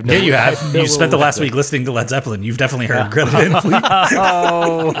 And I have no. Yeah, you I have. no You spent the little- last week listening to Led Zeppelin. You've definitely heard Greta Van Fleet.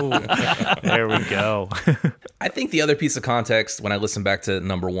 Oh, there we go. I think the other piece of context when I listen back to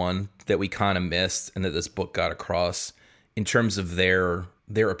number one that we kind of missed and that this book got across in terms of their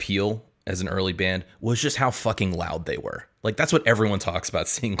appeal as an early band was just how fucking loud they were. Like, that's what everyone talks about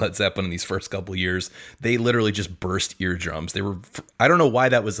seeing Led Zeppelin in these first couple years. They literally just burst eardrums. They were, I don't know why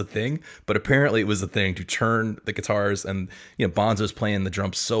that was a thing, but apparently it was a thing to turn the guitars, and, you know, Bonzo's playing the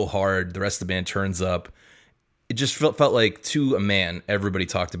drums so hard, the rest of the band turns up. It just felt like, to a man, everybody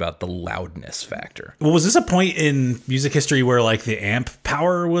talked about the loudness factor. Well, was this a point in music history where like the amp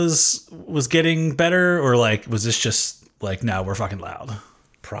power was getting better, or like was this just like, no, we're fucking loud?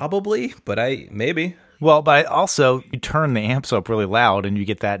 Probably, but maybe. Well, but also you turn the amps up really loud and you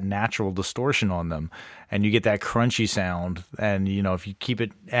get that natural distortion on them and you get that crunchy sound. And, you know, if you keep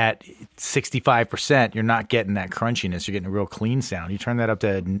it at 65%, you're not getting that crunchiness. You're getting a real clean sound. You turn that up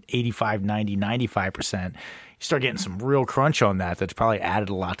to 85, 90, 95%, you start getting some real crunch on that. That's probably added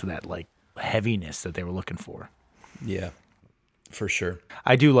a lot to that, like, heaviness that they were looking for. Yeah, for sure.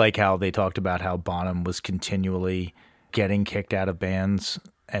 I do like how they talked about how Bonham was continually getting kicked out of bands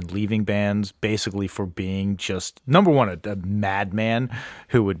and leaving bands basically for being just, number one, a madman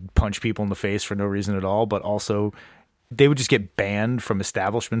who would punch people in the face for no reason at all, but also they would just get banned from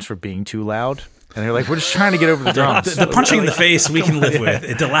establishments for being too loud. And they're like, we're just trying to get over the drums. The punching in the face we can live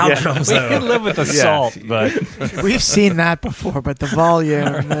with. The loud drums, We though. can live with assault, but We've seen that before, but the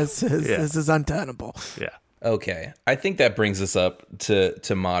volume, this is untenable. Yeah. Okay, I think that brings us up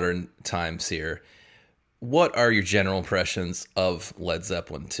to modern times here. What are your general impressions of Led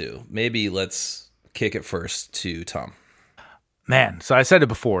Zeppelin 2? Maybe let's kick it first to Tom. Man, so I said it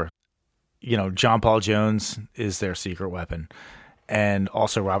before, you know, John Paul Jones is their secret weapon. And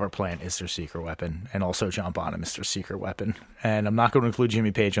also Robert Plant is their secret weapon. And also John Bonham is their secret weapon. And I'm not going to include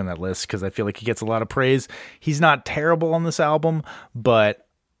Jimmy Page on that list because I feel like he gets a lot of praise. He's not terrible on this album, but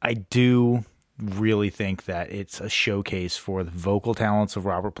I do really think that it's a showcase for the vocal talents of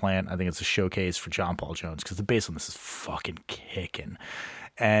Robert Plant. I think it's a showcase for John Paul Jones because the bass on this is fucking kicking.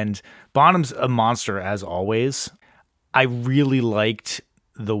 And Bonham's a monster as always. I really liked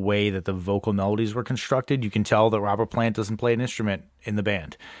the way that the vocal melodies were constructed. You can tell that Robert Plant doesn't play an instrument in the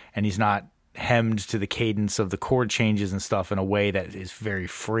band, and he's not hemmed to the cadence of the chord changes and stuff in a way that is very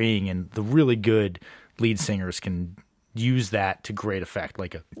freeing, and the really good lead singers can use that to great effect,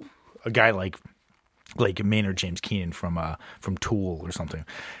 like a guy like Maynard James Keenan from Tool or something.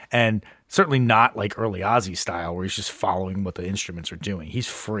 And certainly not like early Ozzy style where he's just following what the instruments are doing. He's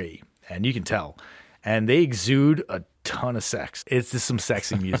free, and you can tell. And they exude a ton of sex. It's just some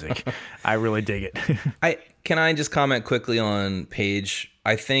sexy music. I really dig it. Can I just comment quickly on Page?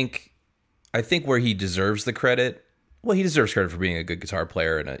 I think where he deserves the credit, well, he deserves credit for being a good guitar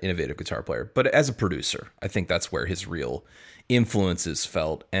player and an innovative guitar player. But as a producer, I think that's where his real influence is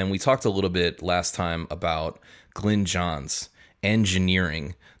felt. And we talked a little bit last time about Glyn Johns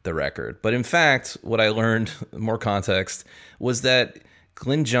engineering the record. But in fact, what I learned, more context, was that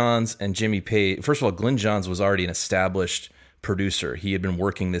Glyn Johns and Jimmy Page, first of all, Glyn Johns was already an established producer. He had been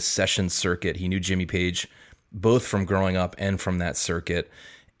working this session circuit. He knew Jimmy Page both from growing up and from that circuit.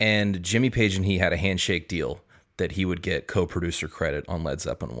 And Jimmy Page and he had a handshake deal that he would get co-producer credit on Led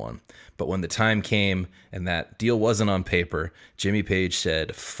Zeppelin 1. But when the time came and that deal wasn't on paper, Jimmy Page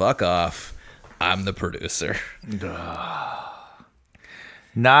said, "Fuck off, I'm the producer."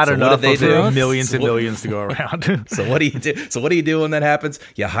 Not So enough what did they of do? millions and millions to go around. So what do you do? So what do you do when that happens?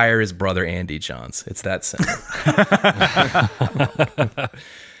 You hire his brother Andy Johns. It's that simple.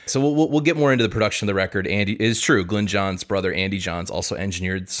 So we'll get more into the production of the record. Andy, it is true, Glyn Johns' brother Andy Johns also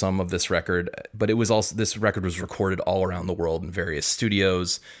engineered some of this record, but it was also, this record was recorded all around the world in various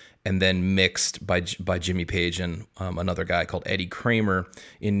studios and then mixed by Jimmy Page and another guy called Eddie Kramer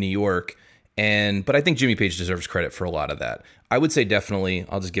in New York. But I think Jimmy Page deserves credit for a lot of that. I would say definitely,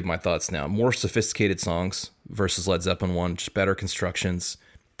 I'll just give my thoughts now, more sophisticated songs versus Led Zeppelin 1, just better constructions,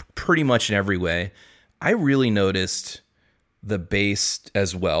 pretty much in every way. I really noticed the bass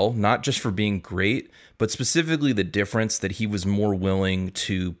as well, not just for being great, but specifically the difference that he was more willing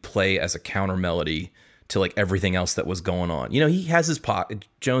to play as a counter melody to like everything else that was going on. You know, he has his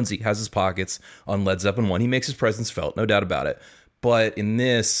Jonesy has his pockets on Led Zeppelin 1. He makes his presence felt, no doubt about it. But in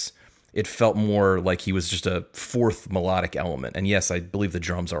this, it felt more like he was just a fourth melodic element. And yes, I believe the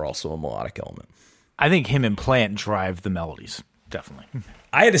drums are also a melodic element. I think him and Plant drive the melodies, definitely.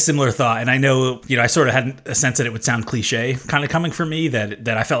 I had a similar thought, and I know, I sort of had a sense that it would sound cliche kind of coming from me, that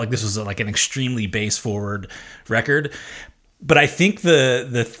I felt like this was like an extremely bass-forward record. But I think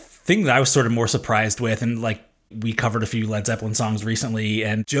the thing that I was sort of more surprised with, and like we covered a few Led Zeppelin songs recently,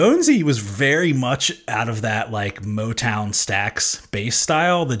 and Jonesy was very much out of that like Motown Stax bass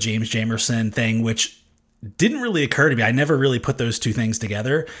style, the James Jamerson thing, which didn't really occur to me. I never really put those two things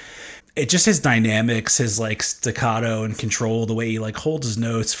together. It just his dynamics, his like staccato and control, the way he like holds his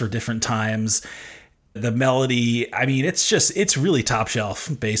notes for different times, the melody. I mean, it's really top shelf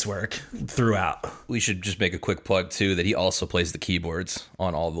bass work throughout. We should just make a quick plug too that he also plays the keyboards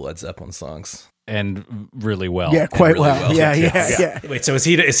on all the Led Zeppelin songs. And really well. Yeah, quite really well. well. Yeah. Wait, so is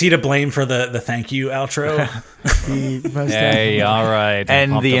he to blame for the thank you outro? He must Hey, all right.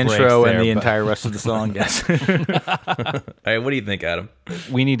 And Pump the brakes intro there, and the but entire rest of the song, yes. All right, what do you think, Adam?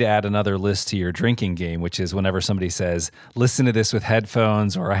 we need to add another list to your drinking game, which is whenever somebody says, listen to this with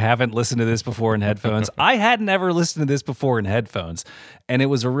headphones, or I haven't listened to this before in headphones. I hadn't ever listened to this before in headphones. And it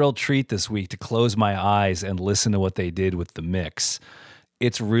was a real treat this week to close my eyes and listen to what they did with the mix.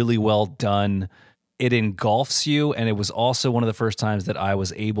 It's really well done. It engulfs you, and it was also one of the first times that I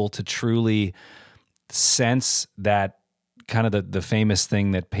was able to truly sense that kind of the famous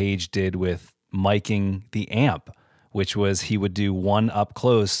thing that Page did with miking the amp, which was he would do one up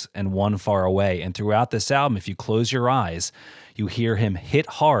close and one far away. And throughout this album, if you close your eyes, you hear him hit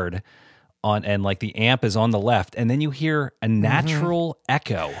hard on, and like the amp is on the left, and then you hear a natural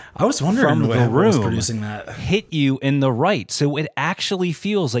echo. I was wondering from the who was room producing that. hit you in the right. So it actually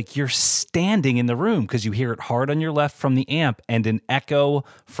feels like you're standing in the room because you hear it hard on your left from the amp and an echo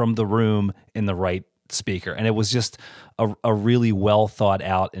from the room in the right speaker. And it was just a really well thought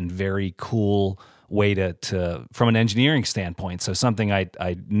out and very cool way to from an engineering standpoint. So something I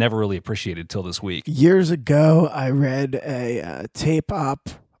never really appreciated till this week. Years ago, I read a tape op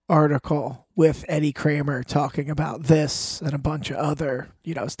article with Eddie Kramer talking about this and a bunch of other,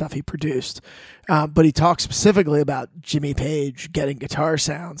 stuff he produced. But he talked specifically about Jimmy Page getting guitar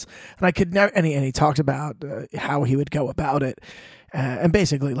sounds. And I could never, and he talked about how he would go about it. And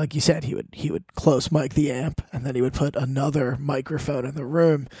basically, like you said, he would close mic the amp, and then he would put another microphone in the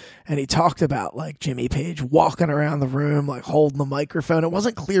room. And he talked about like Jimmy Page walking around the room, like holding the microphone. It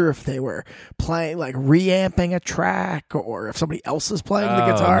wasn't clear if they were playing, like reamping a track, or if somebody else is playing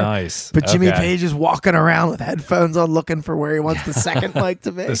the guitar. Nice. But Jimmy Page is walking around with headphones on, looking for where he wants the second mic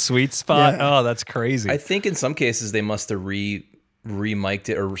to be. The sweet spot. Yeah. Oh, that's crazy. I think in some cases they must have remiked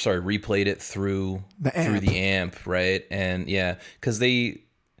it, or sorry, replayed it through the amp, right? And yeah, because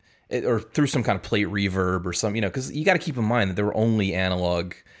or through some kind of plate reverb or some, because you got to keep in mind that there were only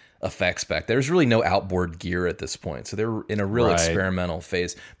analog effects back there. There's really no outboard gear at this point, so they're in a real experimental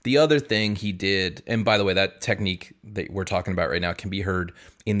phase. The other thing he did, and by the way, that technique that we're talking about right now can be heard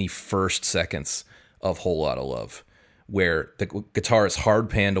in the first seconds of Whole Lotta Love, where the guitar is hard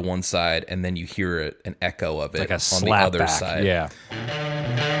pan to one side, and then you hear an echo of it like a on the other back. side. Yeah.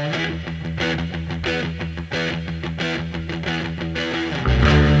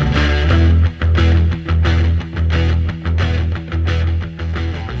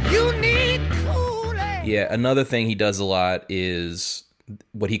 Yeah, another thing he does a lot is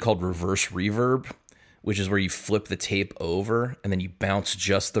what he called reverse reverb, which is where you flip the tape over and then you bounce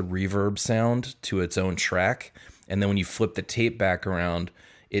just the reverb sound to its own track. And then when you flip the tape back around,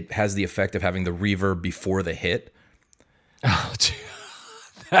 it has the effect of having the reverb before the hit. Oh,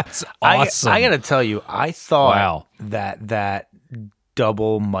 that's awesome. I got to tell you, I thought that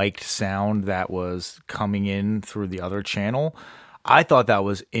double mic'd sound that was coming in through the other channel, I thought that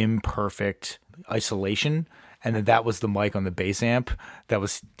was imperfect isolation, and that was the mic on the bass amp that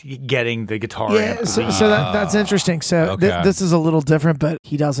was getting the guitar amp. So that's interesting. So this is a little different, but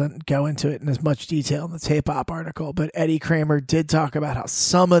he doesn't go into it in as much detail in the Tape Op article. But Eddie Kramer did talk about how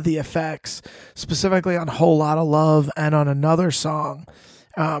some of the effects, specifically on Whole Lotta Love and on another song,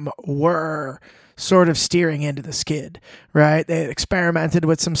 were sort of steering into the skid, right? They experimented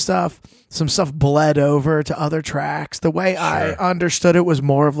with some stuff bled over to other tracks. The way I understood it was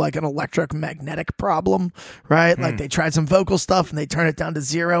more of like an electromagnetic problem, right? Like they tried some vocal stuff and they turned it down to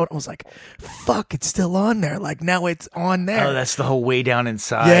 0, and it was like, fuck, it's still on there. Like now it's on there. Oh, that's the whole way down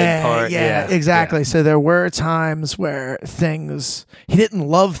inside part. Yeah, exactly. Yeah. So there were times where he didn't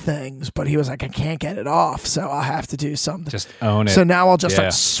love things, but he was like, I can't get it off, so I'll have to do something. Just own it. So now I'll just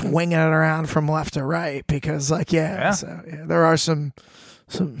start swinging it around from left to right, because there are some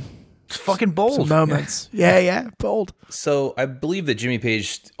it's fucking bold. Some moments. Yeah, bold. So I believe that Jimmy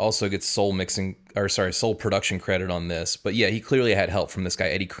Page also gets sole production credit on this. But yeah, he clearly had help from this guy,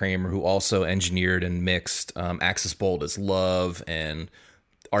 Eddie Kramer, who also engineered and mixed Axis Bold as Love and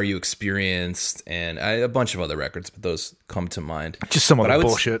Are You Experienced and a bunch of other records, but those come to mind. Just some other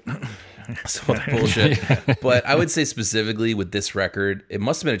bullshit. But I would say specifically with this record, it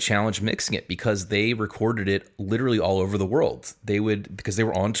must have been a challenge mixing it, because they recorded it literally all over the world. Because they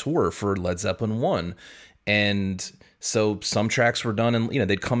were on tour for Led Zeppelin 1. And so some tracks were done, and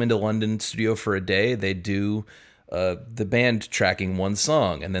they'd come into London studio for a day, they'd do the band tracking one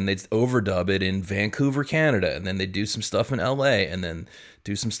song, and then they'd overdub it in Vancouver, Canada, and then they'd do some stuff in LA, and then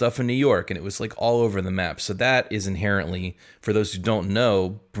do some stuff in New York, and it was like all over the map. So that is inherently, for those who don't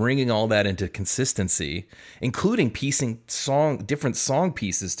know, bringing all that into consistency, including piecing different song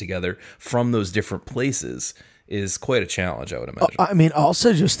pieces together from those different places, is quite a challenge, I would imagine. I mean,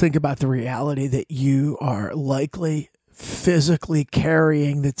 also just think about the reality that you are likely physically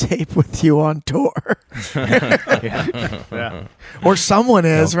carrying the tape with you on tour. Yeah. Or someone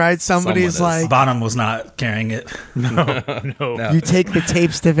is, right? Somebody's like, Bonham was not carrying it. No. You take the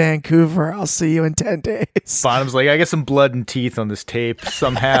tapes to Vancouver, I'll see you in 10 days. Bonham's like, I got some blood and teeth on this tape.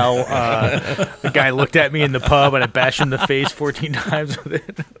 Somehow the guy looked at me in the pub and I bashed him in the face 14 times with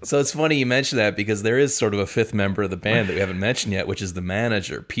it. So it's funny you mention that, because there is sort of a fifth member of the band that we haven't mentioned yet, which is the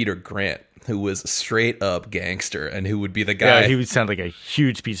manager, Peter Grant, who was straight up gangster and who would be the guy. Yeah, he would sound like a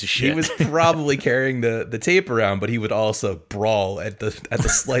huge piece of shit. He was probably carrying the tape around, but he would also brawl at the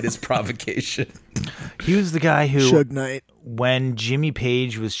slightest provocation. He was the guy who, Suge Knight, when Jimmy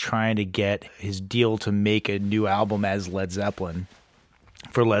Page was trying to get his deal to make a new album as Led Zeppelin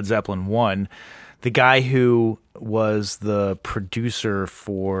for Led Zeppelin 1, the guy who was the producer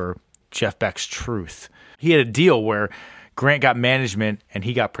for Jeff Beck's Truth, he had a deal where Grant got management and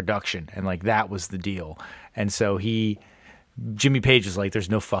he got production, and like that was the deal. And so Jimmy Page was like, there's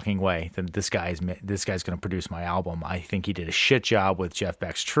no fucking way that this guy's going to produce my album. I think he did a shit job with Jeff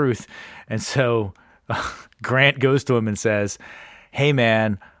Beck's Truth. And so Grant goes to him and says, hey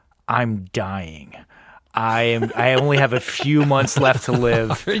man, I'm dying. I only have a few months left to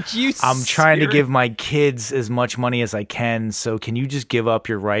live. I'm trying to give my kids as much money as I can. So can you just give up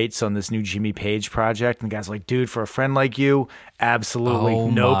your rights on this new Jimmy Page project? And the guy's like, dude, for a friend like you, absolutely Oh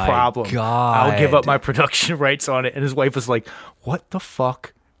no my problem. God. I'll give up my production rights on it. And his wife was like, what the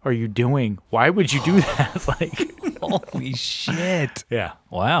fuck are you doing? Why would you do that? Like, Holy shit. yeah,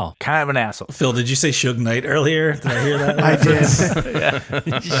 Wow. kind of an asshole. Phil, did you say Suge Knight earlier? Did I hear that? I did.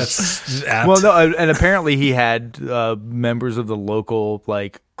 That's just apt. Well, no, and apparently he had members of the local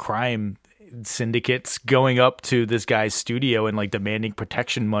like crime syndicates going up to this guy's studio and like demanding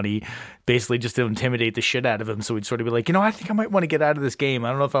protection money, basically just to intimidate the shit out of him. So he'd sort of be like, I think I might want to get out of this game. I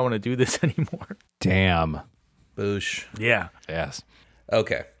don't know if I want to do this anymore. Damn. Boosh. Yeah. Yes.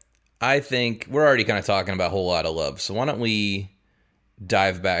 Okay. I think we're already kind of talking about Whole Lotta Love. So why don't we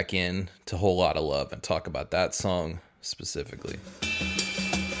dive back in to Whole Lotta Love and talk about that song specifically.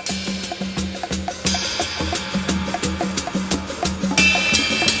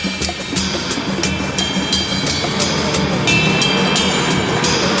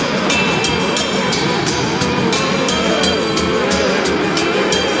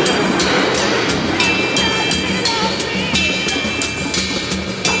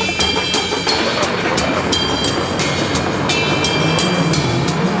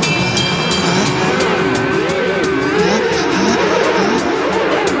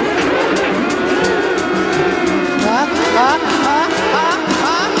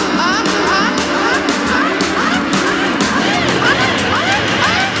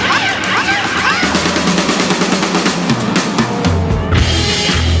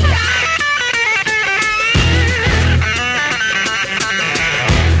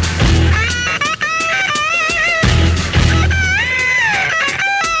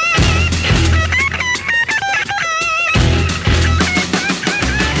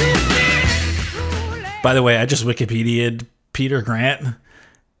 By the way, I just Wikipedia'd Peter Grant.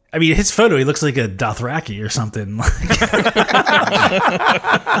 I mean, his photo, he looks like a Dothraki or something.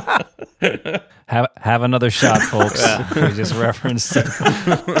 Have another shot, folks. We just referenced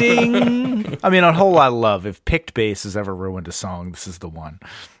ding. I mean, on Whole Lotta Love, if picked bass has ever ruined a song, this is the one.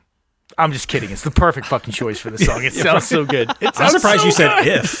 I'm just kidding. It's the perfect fucking choice for the song. It sounds so good. I'm surprised you said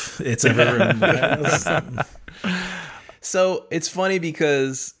if it's ever. So it's funny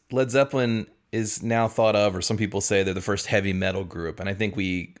because Led Zeppelin is now thought of, or some people say they're the first heavy metal group. And I think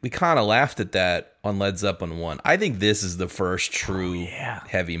we kind of laughed at that on Led Zeppelin 1. I think this is the first true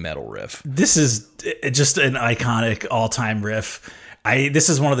heavy metal riff. This is just an iconic all-time riff. This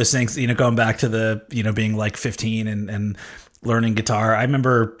is one of those things, going back to the, being like 15 and learning guitar. I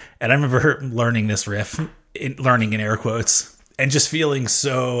remember learning this riff, learning in air quotes, and just feeling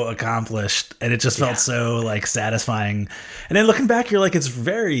so accomplished. And it just felt so like satisfying. And then looking back, you're like, it's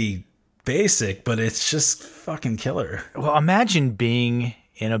very basic, but it's just fucking killer. Well, imagine being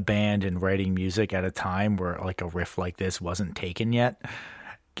in a band and writing music at a time where like a riff like this wasn't taken yet.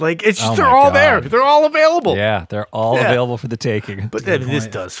 Like, it's just, they're all there. They're all available. Yeah, they're all available for the taking. But this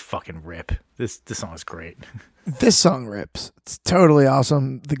does fucking rip. This song is great. This song rips. It's totally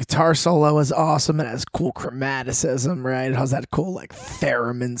awesome. The guitar solo is awesome. It has cool chromaticism, right? It has that cool like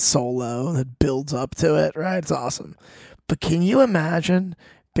theremin solo that builds up to it, right? It's awesome. But can you imagine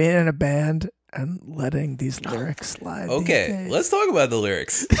being in a band and letting these lyrics slide? Okay, let's talk about the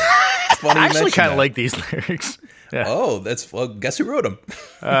lyrics. It's funny I you actually mention kind of that. like these lyrics. Yeah. Oh, guess who wrote them?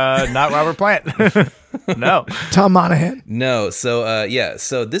 Not Robert Plant. No. Tom Monahan. No,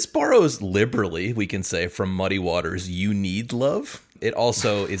 so this borrows liberally, we can say, from Muddy Waters' You Need Love. It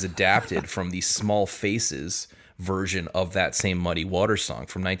also is adapted from the Small Faces version of that same Muddy Waters song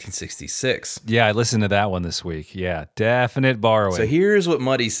from 1966. Yeah, I listened to that one this week. Yeah, definite borrowing. So here's what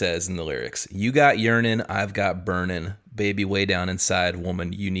Muddy says in the lyrics. You got yearning, I've got burning. Baby, way down inside,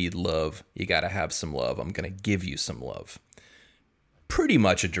 woman, you need love. You gotta have some love. I'm gonna give you some love. Pretty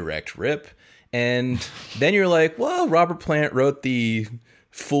much a direct rip. And then you're like, well, Robert Plant wrote the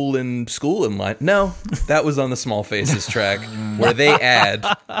foolin' schoolin' line. No, that was on the Small Faces track where they add,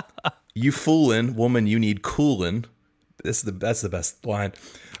 you foolin', woman, you need coolin'. That's the best line.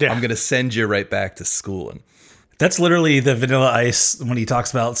 Yeah. I'm gonna send you right back to schoolin'. That's literally the Vanilla Ice when he talks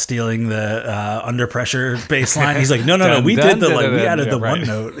about stealing the under pressure bass line. He's like, no, we added the one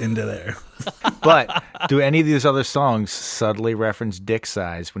note into there. But do any of these other songs subtly reference dick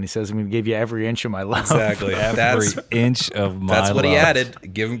size when he says, I'm going to give you every inch of my love? Exactly. Every inch of my That's what he love.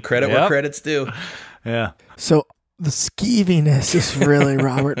 added. Give him credit where credit's due. Yeah. So the skeeviness is really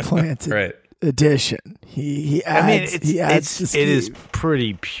Robert Plant. Right. edition. He adds. He adds. It is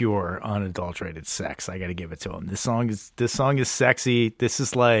pretty pure, unadulterated sex. I got to give it to him. This song is sexy. This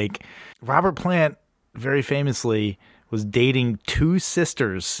is like Robert Plant, very famously, was dating two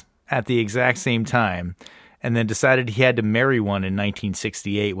sisters at the exact same time, and then decided he had to marry one in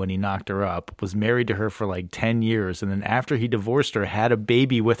 1968 when he knocked her up. Was married to her for like 10 years, and then after he divorced her, had a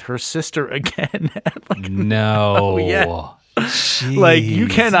baby with her sister again. No. Oh, yeah. Like, you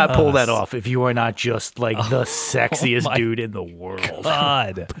cannot pull that off if you are not just like the sexiest dude in the world.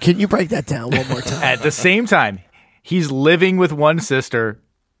 God. Can you break that down one more time? At the same time, he's living with one sister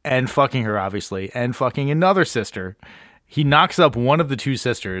and fucking her, obviously, and fucking another sister. He knocks up one of the two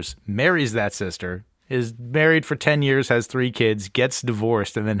sisters, marries that sister, is married for 10 years, has 3 kids, gets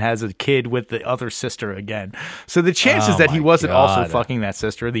divorced, and then has a kid with the other sister again. So the chances that he wasn't also fucking that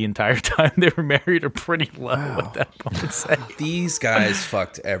sister the entire time they were married are pretty low at that point. These guys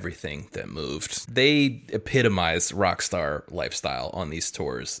fucked everything that moved. They epitomized rock star lifestyle on these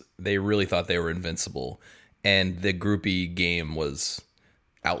tours. They really thought they were invincible. And the groupie game was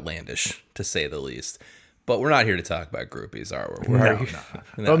outlandish, to say the least. But we're not here to talk about groupies, are we?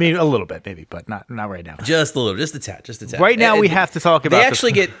 No. I mean, a little bit, maybe, but not right now. Just a little, just a tad. Right now, we have to talk about. They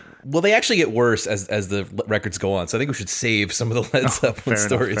actually get worse as the records go on. So I think we should save some of the Led Zeppelin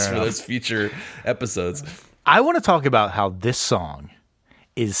stories for those future episodes. I want to talk about how this song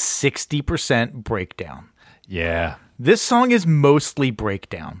is 60% breakdown. Yeah. This song is mostly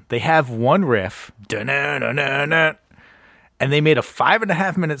breakdown. They have one riff, and they made a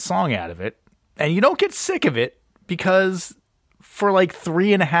 5.5-minute song out of it. And you don't get sick of it because for like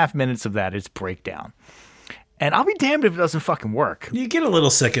 3.5 minutes of that, it's breakdown. And I'll be damned if it doesn't fucking work. You get a little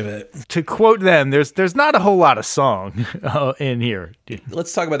sick of it. To quote them, there's not a whole lot of song in here.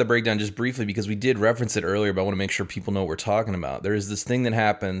 Let's talk about the breakdown just briefly because we did reference it earlier, but I want to make sure people know what we're talking about. There is this thing that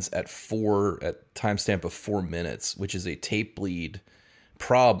happens at timestamp of 4 minutes, which is a tape bleed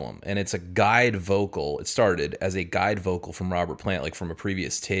problem, and it's a guide vocal. It started as a guide vocal from Robert Plant, like from a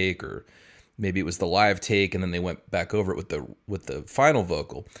previous take, or maybe it was the live take, and then they went back over it with the final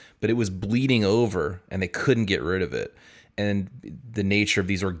vocal. But it was bleeding over, and they couldn't get rid of it. And the nature of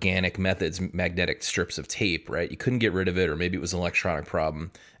these organic methods, magnetic strips of tape, right? You couldn't get rid of it, or maybe it was an electronic problem.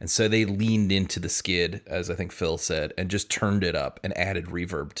 And so they leaned into the skid, as I think Phil said, and just turned it up and added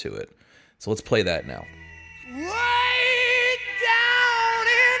reverb to it. So let's play that now. Way down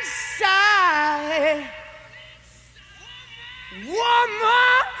inside,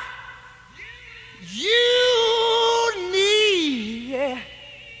 woman, you need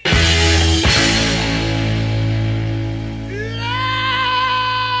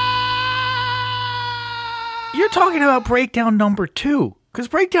You're talking about breakdown number 2. Because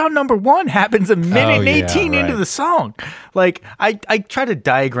breakdown number 1 happens a minute and 18 into the song. Like, I try to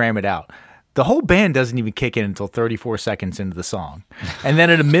diagram it out. The whole band doesn't even kick in until 34 seconds into the song. And then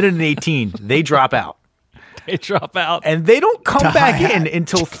at a minute and 18, they drop out. They drop out. And they don't come back in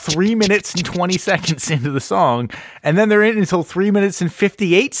until 3 minutes and 20 seconds into the song. And then they're in until 3 minutes and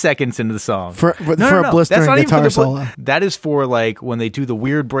 58 seconds into the song. For a blistering guitar solo. That is for like when they do the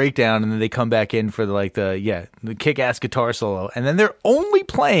weird breakdown and then they come back in for the kick-ass guitar solo. And then they're only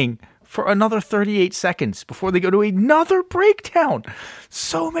playing for another 38 seconds before they go to another breakdown.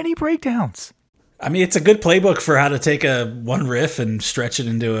 So many breakdowns. I mean, it's a good playbook for how to take one riff and stretch it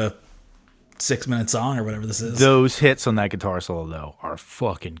into a 6-minute song or whatever this is. Those hits on that guitar solo, though, are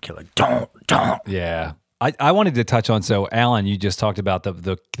fucking killer. Don't. Yeah. I wanted to touch on, so Alan, you just talked about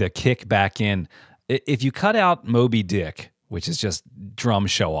the kick back in. If you cut out Moby Dick, which is just drum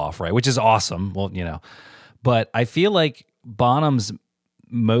show off, right? Which is awesome. Well, but I feel like Bonham's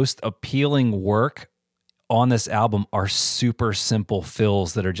most appealing work on this album are super simple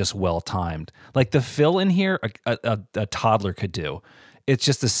fills that are just well timed. Like the fill in here, a toddler could do. It's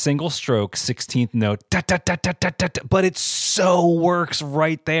just a single stroke, 16th note, da, da, da, da, da, da, da, but it so works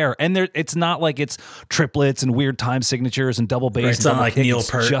right there. And it's not like it's triplets and weird time signatures and double bass. Right, it's not like Neil Peart.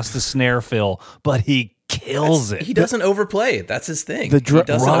 Peart. Just a snare fill, but he kills it. He doesn't overplay it. That's his thing. Right.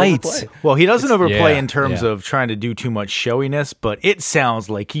 Overplay. Well, he doesn't overplay in terms of trying to do too much showiness, but it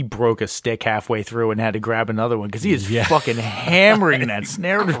sounds like he broke a stick halfway through and had to grab another one because he is fucking hammering that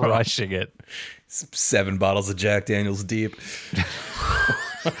snare drum. Crushing it. 7 bottles of Jack Daniels deep.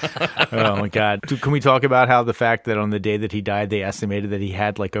 Oh my God. Can we talk about how the fact that on the day that he died, they estimated that he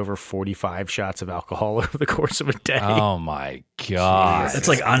had like over 45 shots of alcohol over the course of a day? Oh my God. It's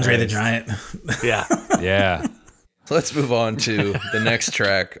like Andre the Giant. Yeah. Yeah. So let's move on to the next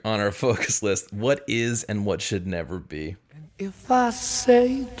track on our focus list. What is and what should never be? If I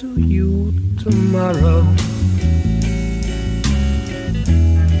say to you tomorrow,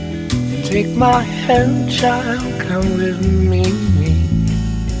 Take my hand, child, come with me.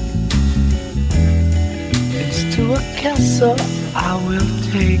 It's to a castle I will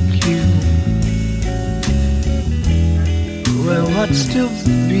take you, where what's to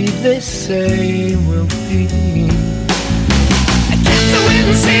be, they say, will be. I kiss the wind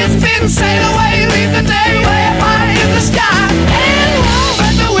and see it's been sail away, leave the day way up high in the sky. And won't,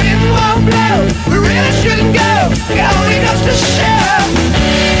 but the wind won't blow. We really shouldn't go. It only goes to show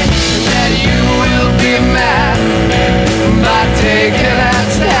that you will be mad by taking that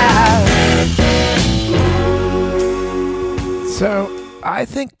style. So I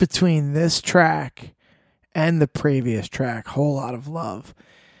think between this track and the previous track, Whole Lot of Love,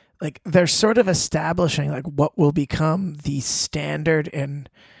 like they're sort of establishing like what will become the standard in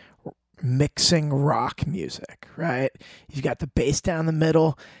mixing rock music, right? You've got the bass down the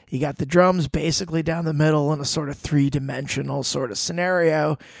middle, you got the drums basically down the middle in a sort of three-dimensional sort of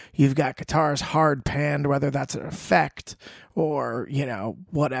scenario. You've got guitars hard panned, whether that's an effect or, you know,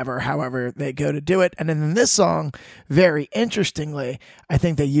 whatever, however they go to do it. And then in this song, very interestingly, I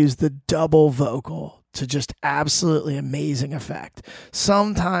think they use the double vocal to just absolutely amazing effect.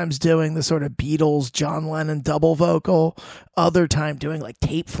 Sometimes doing the sort of Beatles, John Lennon double vocal, other time doing like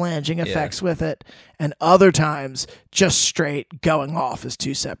tape flanging effects with it, and other times just straight going off as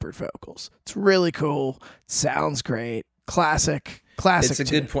two separate vocals. It's really cool. It sounds great. Classic. It's a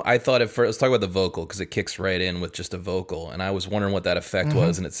good point. I thought at first, let's talk about the vocal, because it kicks right in with just a vocal, and I was wondering what that effect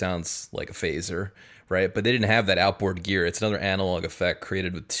was, and it sounds like a phaser, right? But they didn't have that outboard gear. It's another analog effect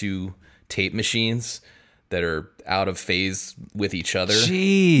created with two tape machines that are out of phase with each other.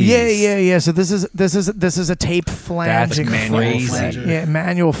 Jeez. Yeah. So this is a tape flanging. That's crazy. Yeah,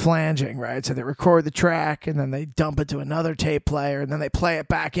 manual flanging, right? So they record the track and then they dump it to another tape player and then they play it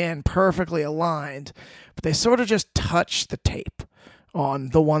back in perfectly aligned. But they sort of just touch the tape on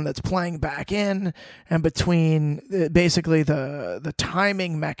the one that's playing back in, and between basically the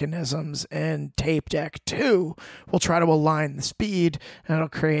timing mechanisms in tape deck 2 will try to align the speed, and it'll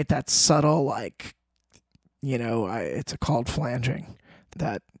create that subtle, like, you know, it's called flanging,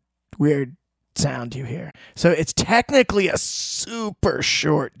 that weird sound you hear. So it's technically a super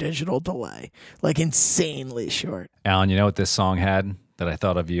short digital delay, like insanely short. Alan, you know what this song had that I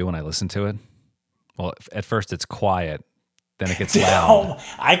thought of you when I listened to it? Well, at first it's quiet, then it gets loud,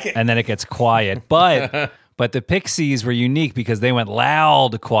 and then it gets quiet. But the Pixies were unique because they went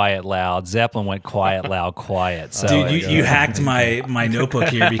loud, quiet, loud. Zeppelin went quiet, loud, quiet. So, dude, you hacked my notebook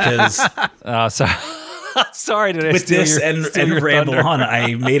here because sorry. Sorry to with steal this steal and your ramble thunder. on.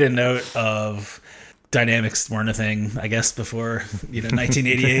 I made a note of dynamics weren't a thing, I guess, before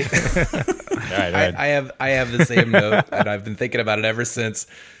 1988. All right. I have the same note, and I've been thinking about it ever since.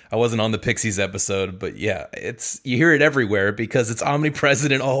 I wasn't on the Pixies episode, but yeah, you hear it everywhere because it's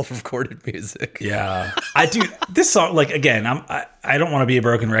omnipresent in all of recorded music. Yeah, I do. This song, like, again, I don't want to be a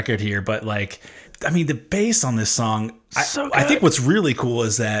broken record here, but like, I mean, the bass on this song, I think what's really cool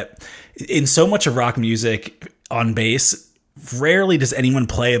is that in so much of rock music on bass, rarely does anyone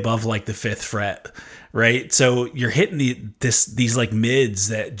play above like the 5th fret, right? So you're hitting these like mids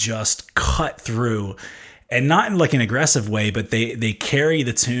that just cut through. And not in like an aggressive way, but they carry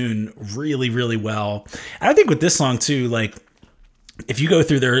the tune really, really well. And I think with this song too, like if you go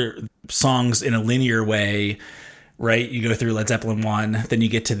through their songs in a linear way, right? You go through Led Zeppelin 1, then you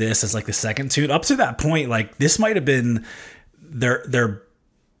get to this as like the second tune. Up to that point, like this might have been their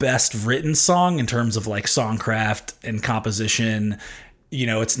best written song in terms of like songcraft and composition. You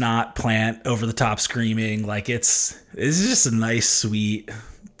know, it's not Plant over the top screaming. Like it's just a nice, sweet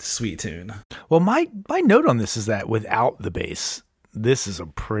tune. Well, my note on this is that without the bass, this is a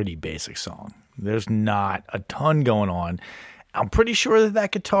pretty basic song. There's not a ton going on. I'm pretty sure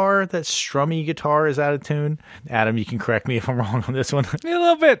that guitar, that strummy guitar, is out of tune. Adam, you can correct me if I'm wrong on this one. A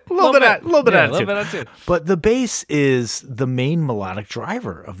little bit out of tune. But the bass is the main melodic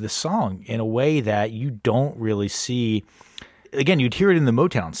driver of this song in a way that you don't really see. Again, you'd hear it in the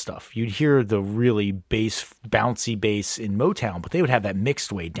Motown stuff. You'd hear the really bouncy bass in Motown, but they would have that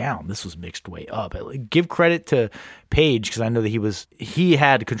mixed way down. This was mixed way up. Give credit to Page, because I know that he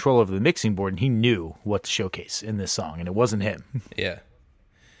had control over the mixing board, and he knew what to showcase in this song, and it wasn't him. Yeah.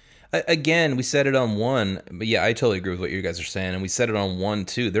 Again, we said it on 1, but yeah, I totally agree with what you guys are saying, and we said it on 1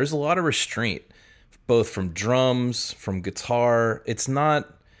 too. There's a lot of restraint, both from drums, from guitar. It's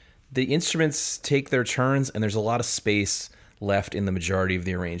not, the instruments take their turns, and there's a lot of space left in the majority of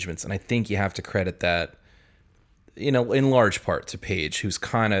the arrangements, and I think you have to credit that in large part to Page, who's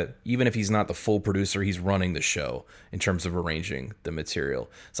kind of, even if he's not the full producer, he's running the show in terms of arranging the material.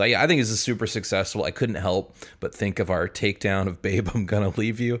 So yeah, I think this is super successful. I couldn't help but think of our takedown of Babe, I'm Gonna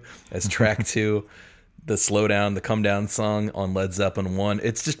Leave You as track 2, the slow down, the come down song on Led Zeppelin 1.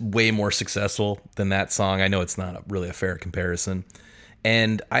 It's just way more successful than that song. I know it's not really a fair comparison.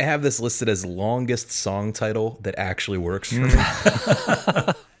 And I have this listed as longest song title that actually works for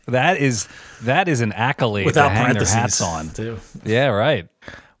me. That is an accolade Without to hang their parentheses, hats on. too. Yeah, right.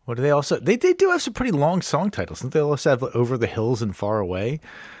 What do they also? They do have some pretty long song titles. Don't they also have Over the Hills and Far Away?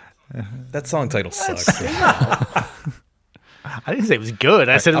 That song title sucks. I didn't say it was good.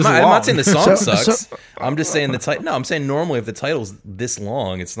 I said it was I'm long. not saying the song So- sucks. I'm just saying the title. No, I'm saying normally if the title's this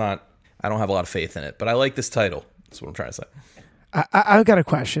long, it's not. I don't have a lot of faith in it, but I like this title. That's what I'm trying to say. I've got a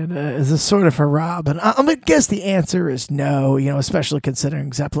question. Is this sort of for Rob? And I'm going to guess the answer is no, especially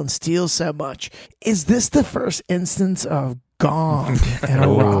considering Zeppelin steals so much. Is this the first instance of gong in a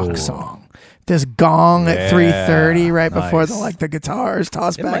rock song? There's gong at 3:30 right before the guitars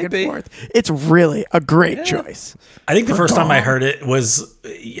toss back might and be. forth. It's really a great choice. I think the first time I gong. heard it was,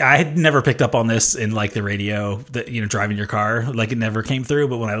 I had never picked up on this in like the radio, that driving your car, like it never came through.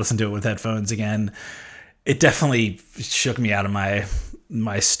 But when I listened to it with headphones again, it definitely shook me out of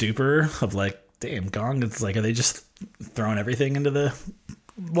my stupor of like, damn, gong. It's like, are they just throwing everything into the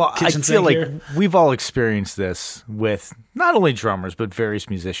Well, I kitchen feel sink like here? we've all experienced this with not only drummers but various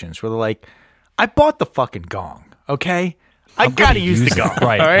musicians, where they're like, "I bought the fucking gong, okay? I gotta use the gong,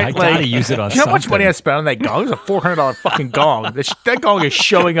 Right. all right? I gotta use it on You know how much money I something. spent on that gong? It was a $400 fucking gong. That gong is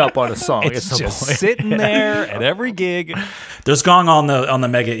showing up on a song. at It's some just point. sitting there at every gig. There's gong on the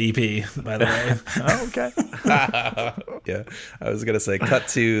Mega EP, by the way. Oh, okay. Yeah, I was gonna say, cut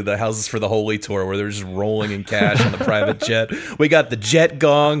to the Houses for the Holy tour where they're just rolling in cash on the private jet. We got the jet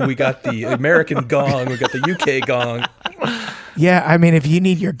gong, we got the American gong, we got the UK gong. Yeah, I mean, if you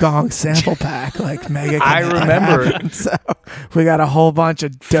need your gong sample pack, like Mega, can I make that remember it. happen. So we got a whole bunch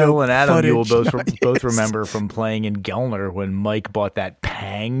of dope Phil and Adam, you will footage. both remember from playing in Gellner when Mike bought that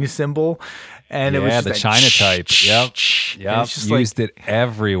Pang cymbal, and it was Yeah, just the that China type. Yep. and Yep. it's just like- Used it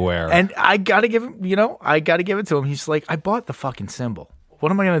everywhere. And I gotta give him, I gotta give it to him. He's like, I bought the fucking cymbal.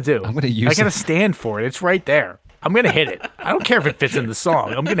 What am I gonna do? I'm gonna use I gotta it. stand for it. It's right there. I'm gonna hit it. I don't care if it fits in the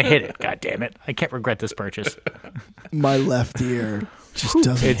song. I'm gonna hit it. God damn it! I can't regret this purchase. My left ear just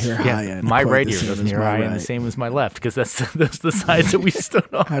doesn't hear high end. my quite right the ear same doesn't as hear my high end the right. same as my left because that's the sides that we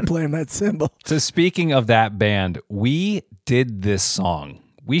stood on. I blame that cymbal. So speaking of that band, we did this song.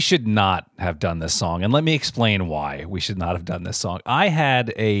 We should not have done this song. And let me explain why we should not have done this song. I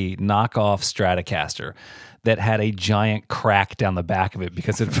had a knockoff Stratocaster that had a giant crack down the back of it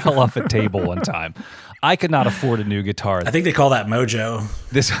because it fell off a table one time. I could not afford a new guitar. I think they call that Mojo.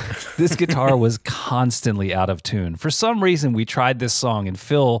 This guitar was constantly out of tune. For some reason, we tried this song, and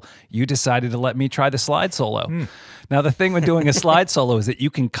Phil, you decided to let me try the slide solo. Now, the thing with doing a slide solo is that you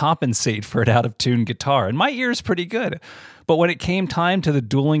can compensate for an out of tune guitar, and my ear is pretty good. But when it came time to the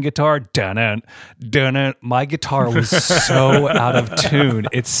dueling guitar, dun-dun, dun-dun, my guitar was so out of tune.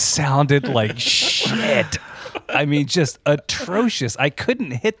 It sounded like shit. I mean, just atrocious. I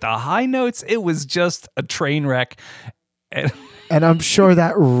couldn't hit the high notes. It was just a train wreck. And And I'm sure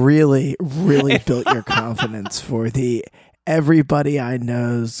that really, really built your confidence for the everybody I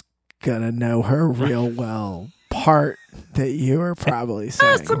know's gonna know her real well part that you were probably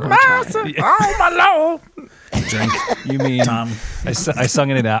saying. Oh my lord! Drink, you mean Tom. I sung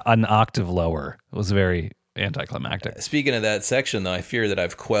it in an octave lower. It was very anticlimactic. Speaking of that section, though, I fear that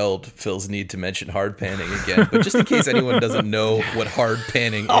I've quelled Phil's need to mention hard panning again. But just in case anyone doesn't know what hard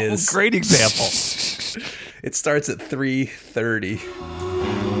panning is, Great example. it starts at 3:30.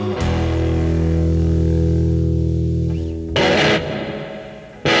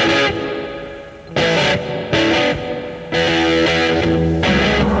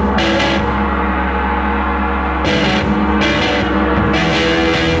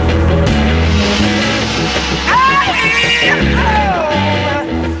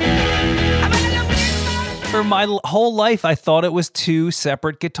 For my whole life, I thought it was two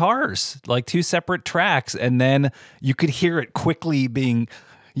separate guitars, like two separate tracks, and then you could hear it quickly being,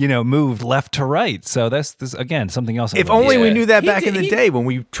 moved left to right. So that's this again something else. If only we Yeah. knew that He back did- in the he- day when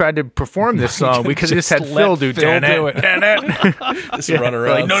we tried to perform this song, we could have just had Just Phil let do Phil do it. Just run We're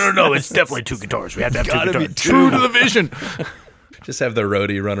around. like, no, it's definitely two guitars. We have to have two Gotta be guitars. two. True to the vision. Just have the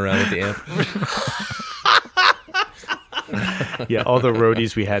roadie run around with the amp. Yeah, all the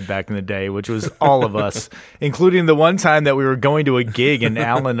roadies we had back in the day, which was all of us, including the one time that we were going to a gig and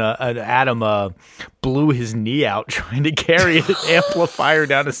Adam blew his knee out trying to carry an amplifier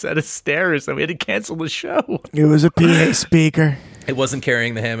down a set of stairs, and we had to cancel the show. It was a PA speaker. It wasn't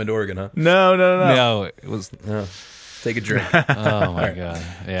carrying the Hammond organ, huh? No. No, it was. Take a drink. Oh my god.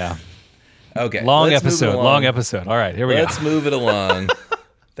 Yeah. Okay. Long let's move it episode. along. Long episode. All right, here we Let's go. move it along.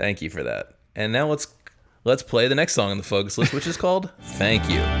 Thank you for that. And now let's play the next song on the focus list, which is called "Thank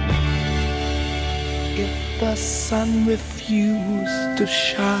You." If the sun refused to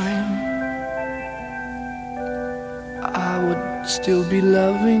shine, I would still be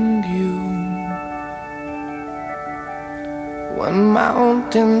loving you. When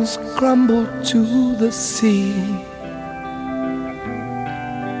mountains crumble to the sea,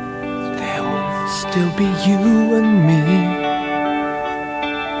 there will still be you and me.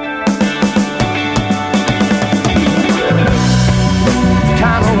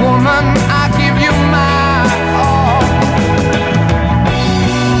 Kind of woman, I give you my all.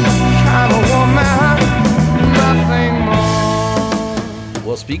 Kind of woman, nothing more.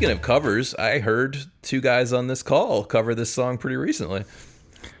 Well, speaking of covers, I heard two guys on this call cover this song pretty recently.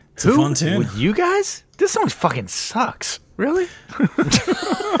 It's a fun tune. With you guys? This song fucking sucks. Really?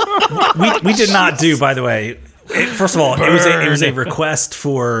 We did not do, by the way. First of all, it was a request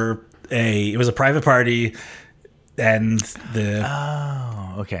for it was a private party, and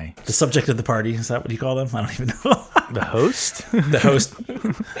Okay. the subject of the party, is that what you call them? I don't even know. The host? The host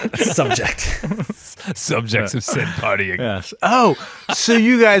subject. Subjects of said partying. Yes. Oh, so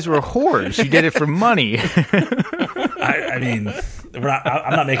you guys were whores. You did it for money. I mean, I'm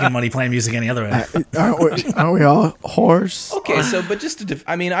not making money playing music any other way. Aren't we all whores? Okay, so but just to,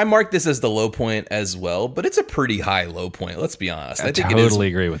 I mean, I marked this as the low point as well, but it's a pretty high low point. Let's be honest. I think totally it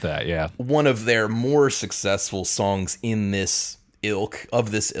is agree with that. Yeah. one of their more successful songs in this ilk,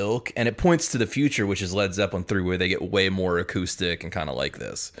 and it points to the future, which is Led Zeppelin 3, where they get way more acoustic and kind of like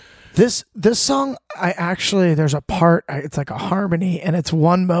this. This song, there's a part, it's like a harmony, and it's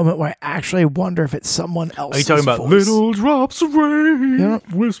one moment where I actually wonder if it's someone else's Are you talking about voice. little drops of rain? Yeah.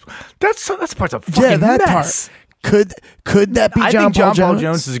 Whisper. That's part's a fucking Yeah, that mess. part. Could that be I John think John Paul Paul Jones?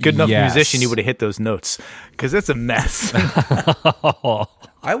 Jones is a good enough Yes. musician. He would have hit those notes because that's a mess.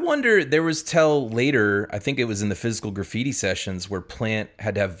 I wonder, there was tell later, I think it was in the Physical Graffiti sessions, where Plant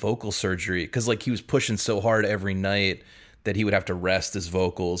had to have vocal surgery because like he was pushing so hard every night that he would have to rest his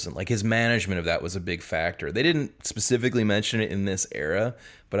vocals, and like his management of that was a big factor. They didn't specifically mention it in this era,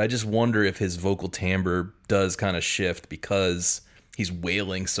 but I just wonder if his vocal timbre does kind of shift because he's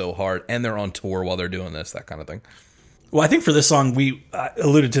wailing so hard and they're on tour while they're doing this, that kind of thing. Well, I think for this song, we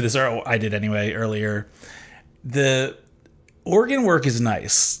alluded to this, or I did anyway, earlier. The organ work is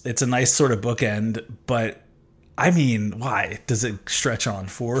nice. It's a nice sort of bookend, but I mean, why does it stretch on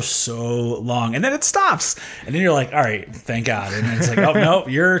for so long? And then it stops. And then you're like, all right, thank God. And then it's like, oh, no,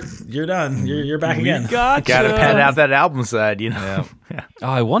 you're done. You're back again. Got to pad out that album side, you know. Yeah. Oh,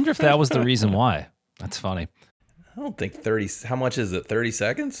 I wonder if that was the reason why. That's funny. I don't think 30, how much is it, 30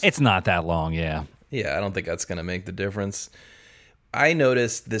 seconds? It's not that long, yeah. Yeah, I don't think that's going to make the difference. I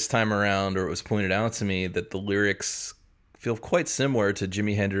noticed this time around, or it was pointed out to me, that the lyrics feel quite similar to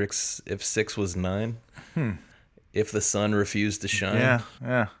Jimi Hendrix, If 6 Was 9. If the sun refused to shine.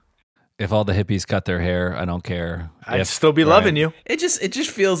 Yeah. If all the hippies cut their hair, I don't care. I'd still be loving you. It just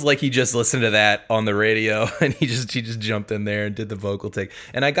feels like he just listened to that on the radio and he just jumped in there and did the vocal take.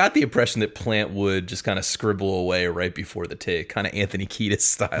 And I got the impression that Plant would just kind of scribble away right before the take, kind of Anthony Kiedis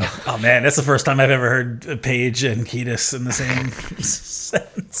style. Oh, man, that's the first time I've ever heard Page and Kiedis in the same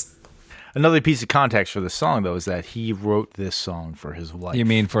sentence. Another piece of context for the song, though, is that he wrote this song for his wife. You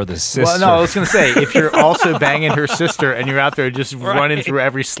mean for the sister? Well, no, I was going to say, if you're also banging her sister and you're out there just running through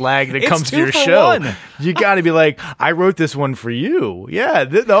every slag that It's comes to 2 your for show, 1. you got to be like, I wrote this one for you. Yeah,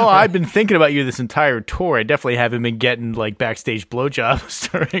 I've been thinking about you this entire tour. I definitely haven't been getting like backstage blowjobs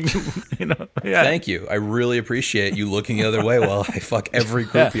during, Yeah. Thank you. I really appreciate you looking the other way while I fuck every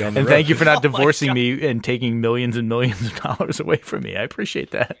groupie on the And road. thank you for not divorcing me and taking millions and millions of dollars away from me. I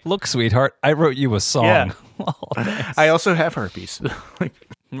appreciate that. Look, sweetheart, I wrote you a song. Yeah. Oh, thanks. I also have herpes.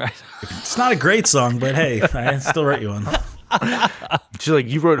 Right. It's not a great song, but hey, I still wrote you one. She's like,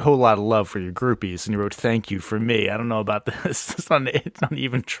 you wrote a whole lot of love for your groupies, and you wrote thank you for me. I don't know about this. It's not an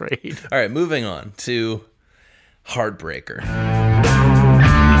even trade. All right, moving on to Heartbreaker.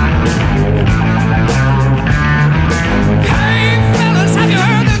 Hey, fellas, have you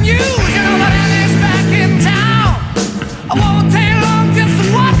heard the news? You know that Annie's back in town. I won't take long just to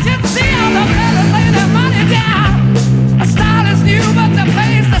watch and see how the fellas lay their money down. A style is new, but the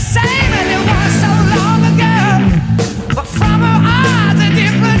play's the same, and it was so long ago. But from her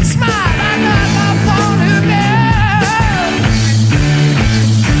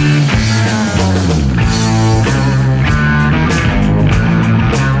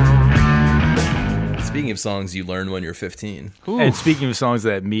songs you learned when you're 15. And speaking of songs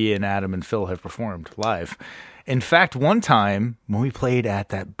that me and Adam and Phil have performed live, in fact, one time when we played at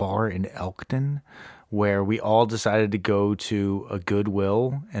that bar in Elkton, where we all decided to go to a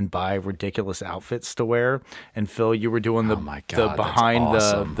Goodwill and buy ridiculous outfits to wear, and Phil, you were doing the behind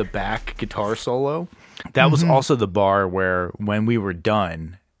awesome. the back guitar solo. That was also the bar where when we were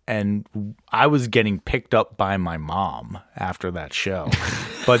done, and I was getting picked up by my mom after that show.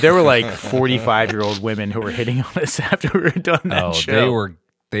 But there were like 45-year-old women who were hitting on us after we were done that show.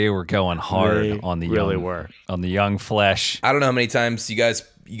 They were going hard They on the really young, were. on the young flesh. I don't know how many times you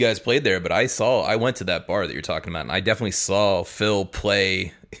guys played there, but I went to that bar that you're talking about, and I definitely saw Phil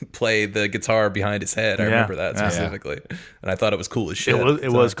play the guitar behind his head. I remember that specifically, and I thought it was cool as shit.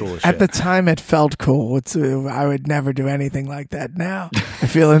 It was cool as shit. At the time, it felt cool. I would never do anything like that now. I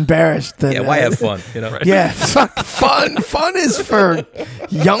feel embarrassed. That, Yeah, why have fun? You know? Yeah, fuck fun. Fun is for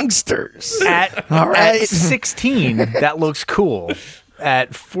youngsters. All right. At 16, that looks cool.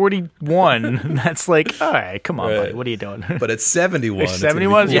 At 41, that's like, all right, come on, buddy, what are you doing? But at 71, At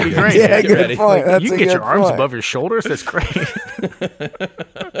 71 is going to be great. Yeah, Get good ready. point. That's You a can get good your arms point. above your shoulders. That's great.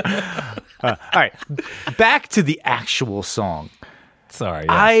 All right, back to the actual song. Sorry.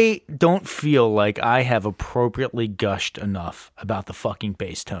 I don't feel like I have appropriately gushed enough about the fucking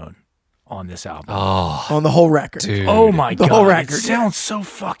bass tone on this album. On the whole record. Dude. Oh my The god, whole record, it sounds so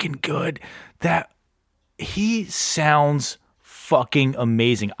fucking good. That he sounds fucking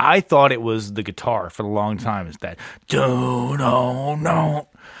amazing. I thought it was the guitar for a long time. Is that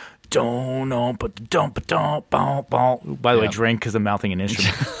by the way, drink because I'm mouthing an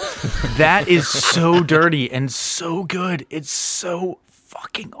instrument. That is so dirty and so good. It's so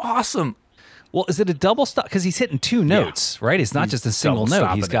fucking awesome. Well, is it a double stop? Because he's hitting two notes, right? It's not just a single double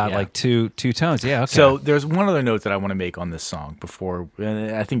note. He's stopping got it, yeah. like two tones. Yeah. Okay. So there's one other note that I want to make on this song before,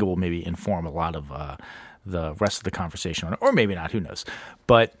 and I think it will maybe inform a lot of the rest of the conversation on it, or maybe not, who knows.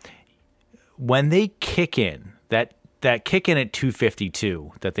 But when they kick in, that kick in at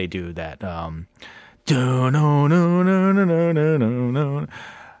 252 that they do, that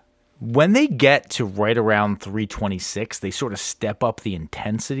when they get to right around 326, they sort of step up the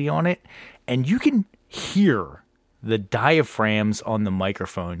intensity on it, and you can hear the diaphragms on the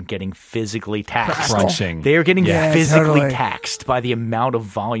microphone getting physically taxed. Crunching. They are getting Yeah, physically totally. taxed by the amount of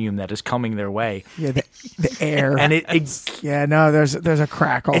volume that is coming their way. Yeah, the air. And it yeah, no, there's a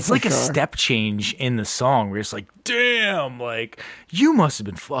crackle. it's for like a sure. step change in the song where it's like, damn, like you must have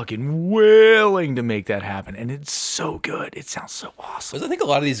been fucking willing to make that happen. And it's so good. It sounds so awesome. Because I think a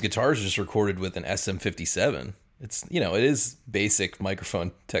lot of these guitars are just recorded with an SM57. It's, it is basic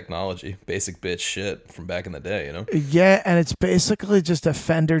microphone technology, basic bitch shit from back in the day, Yeah, and it's basically just a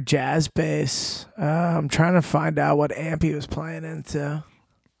Fender jazz bass. I'm trying to find out what amp he was playing into.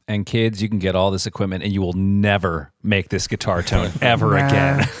 and kids, you can get all this equipment, and you will never make this guitar tone ever Nah.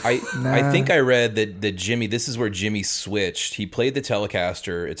 again. I think I read that Jimmy, this is where Jimmy switched. He played the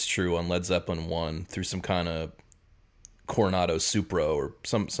Telecaster, it's true, on Led Zeppelin 1 through some kind of Coronado Supro or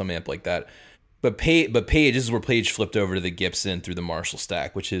some amp like that. But Page, this is where Page flipped over to the Gibson through the Marshall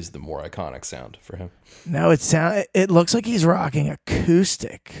stack, which is the more iconic sound for him. No, it looks like he's rocking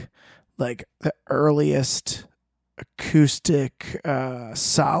acoustic, like the earliest acoustic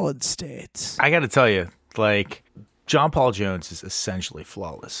solid states. I got to tell you, like, John Paul Jones is essentially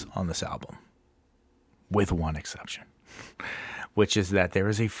flawless on this album, with one exception, which is that there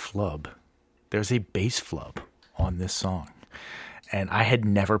is a flub. There's a bass flub on this song. And I had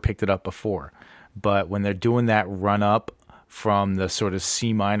never picked it up before. But when they're doing that run up from the sort of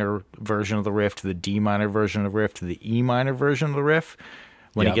C minor version of the riff to the D minor version of the riff to the E minor version of the riff,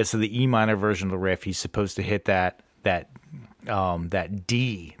 when he gets to the E minor version of the riff, he's supposed to hit that D,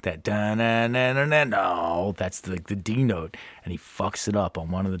 that da na na na na. No, that's the D note, and he fucks it up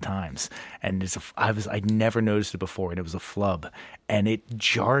on one of the times. And I'd never noticed it before, and it was a flub, and it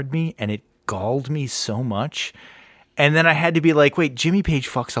jarred me, and it galled me so much. And then I had to be like, wait, Jimmy Page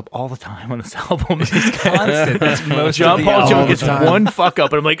fucks up all the time on this album. It's constant. That's most John of the Paul album. Jones gets one fuck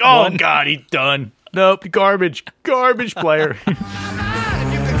up, and I'm like, oh God, he's done. Nope, garbage player. If you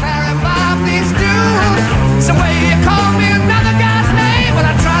could clarify, please do. Some way you call me another guy's name, but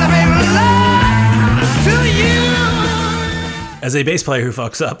I try to make love to you. As a bass player who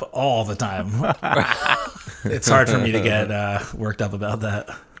fucks up all the time, it's hard for me to get worked up about that.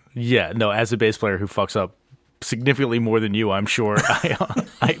 Yeah, no, as a bass player who fucks up significantly more than you, I'm sure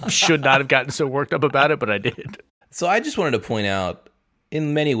I should not have gotten so worked up about it, but I did. So I just wanted to point out,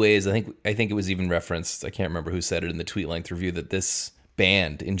 in many ways, I think it was even referenced, I can't remember who said it in the tweet length review, that this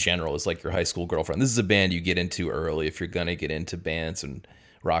band in general is like your high school girlfriend. This is a band you get into early if you're going to get into bands and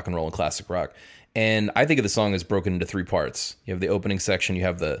rock and roll and classic rock. And I think of the song as broken into 3 parts. You have the opening section, you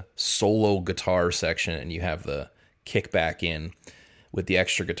have the solo guitar section, and you have the kick back in with the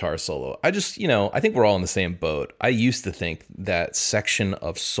extra guitar solo. I just, I think we're all in the same boat. I used to think that section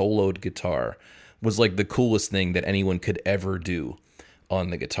of soloed guitar was like the coolest thing that anyone could ever do on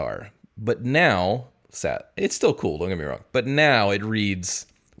the guitar. But now, it's still cool, don't get me wrong, but now it reads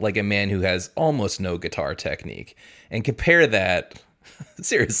like a man who has almost no guitar technique. And compare that,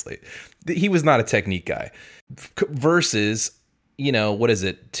 seriously, he was not a technique guy, versus, what is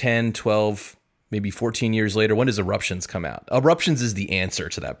it, 10, 12, maybe 14 years later, when does Eruptions come out? Eruptions is the answer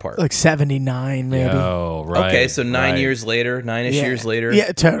to that part. Like 79, maybe. Oh, right. Okay, so 9 years later, 9-ish years later.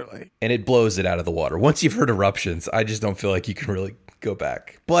 Yeah, totally. And it blows it out of the water. Once you've heard Eruptions, I just don't feel like you can really go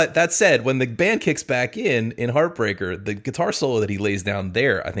back. But that said, when the band kicks back in Heartbreaker, the guitar solo that he lays down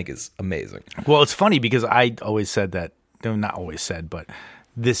there, I think is amazing. Well, it's funny because I always said that, no, not always said, but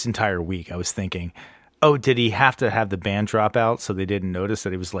this entire week I was thinking, oh, did he have to have the band drop out so they didn't notice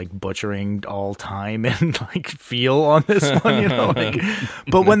that he was like butchering all time and like feel on this one,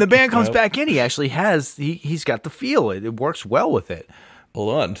 but when the band comes back in, he actually he's got the feel. It works well with it.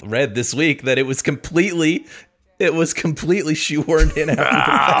 Hold on. Read this week that it was completely shoehorned in after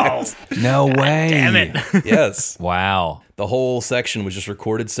the fact. No way. Damn it. Yes. Wow. The whole section was just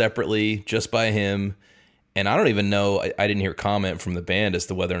recorded separately, just by him. And I don't even know, I didn't hear comment from the band as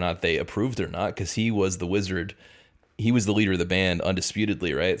to whether or not they approved or not, because he was the wizard. He was the leader of the band,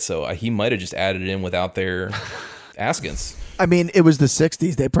 undisputedly, right? So he might have just added it in without their askance. I mean, it was the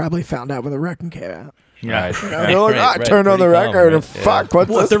 60s. They probably found out when the record came out. Yeah. They're like, Right, I turned on the pretty record common, and fuck, what's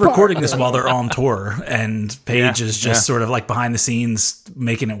Well, if this they're part? recording this while they're on tour and Paige Yeah, is just sort of like behind the scenes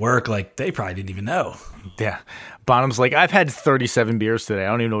making it work, like they probably didn't even know. Yeah. Bonham's like, I've had 37 beers today. I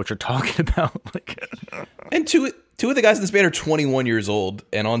don't even know what you're talking about. And two of the guys in this band are 21 years old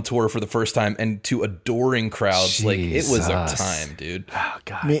and on tour for the first time, and to adoring crowds. Like, it was a Jesus. time, dude. Oh,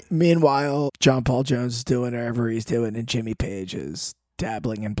 God. Meanwhile, John Paul Jones is doing whatever he's doing, and Jimmy Page is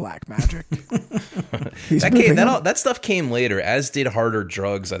dabbling in black magic. That stuff came later, as did Harder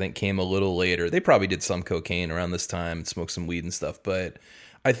Drugs. I think came a little later. They probably did some cocaine around this time and smoked some weed and stuff, but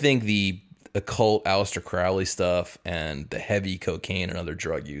I think the occult Aleister Crowley stuff and the heavy cocaine and other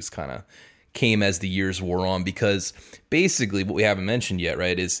drug use kind of came as the years wore on, because basically what we haven't mentioned yet,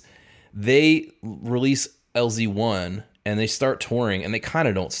 right, is they release LZ1 and they start touring and they kind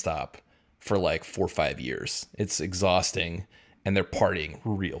of don't stop for like 4 or 5 years. It's exhausting and they're partying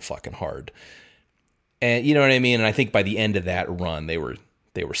real fucking hard. And you know what I mean? And I think by the end of that run, they were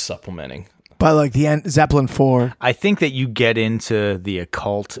supplementing. By like the end, Zeppelin 4. I think that you get into the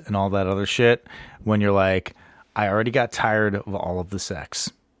occult and all that other shit when you're like, I already got tired of all of the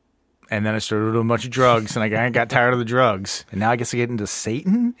sex. And then I started doing a bunch of drugs, and I got tired of the drugs. And now I guess I get into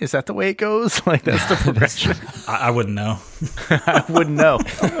Satan? Is that the way it goes? Like, that's the progression? I wouldn't know. I wouldn't know.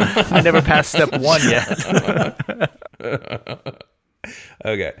 I never passed step 1 yet.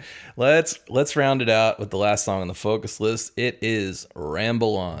 Okay, let's round it out with the last song on the focus list. It is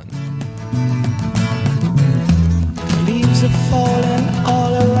Ramble On. Leaves are falling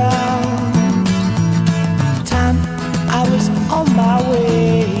all around. Time I was on my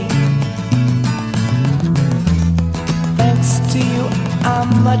way. Thanks to you,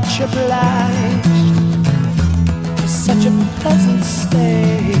 I'm much obliged for such a pleasant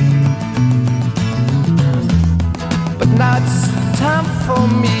stay. But now it's time for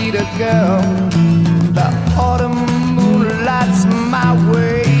me to go. The autumn moon lights my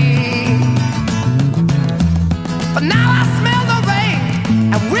way. But now I smell the rain,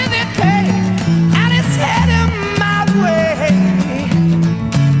 and with it pain, and it's heading my way.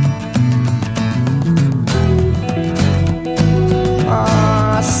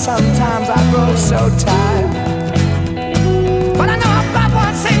 Sometimes I grow so tired, but I know about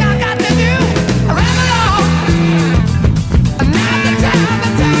one thing I got to do. I ramble on. And now the time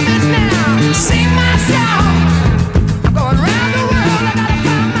is now. Sing my song. I'm going round the world. I gotta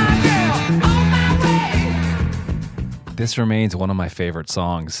find my girl on my way. This remains one of my favorite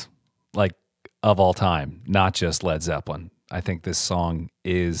songs, like, of all time, not just Led Zeppelin. I think this song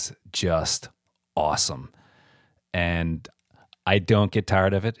is just awesome. And I don't get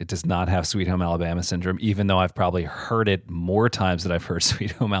tired of it. It does not have Sweet Home Alabama syndrome, even though I've probably heard it more times than I've heard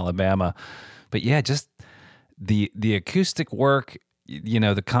Sweet Home Alabama. But yeah, just the acoustic work,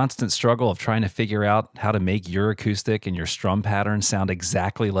 the constant struggle of trying to figure out how to make your acoustic and your strum pattern sound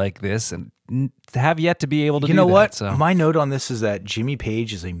exactly like this, and have yet to be able to do that. You know what? So. My note on this is that Jimmy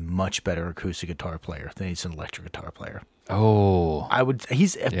Page is a much better acoustic guitar player than he's an electric guitar player. Oh.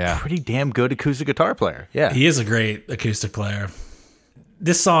 He's a pretty damn good acoustic guitar player. Yeah. He is a great acoustic player.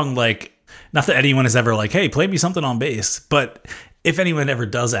 This song, like, Not that anyone is ever like, hey, play me something on bass. But if anyone ever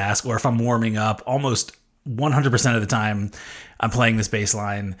does ask, or if I'm warming up, almost 100% of the time I'm playing this bass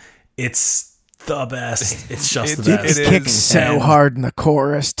line, it's the best. It's just the best. It kicks so hard in the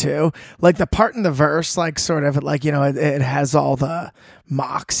chorus too. Like the part in the verse, like sort of like, it has all the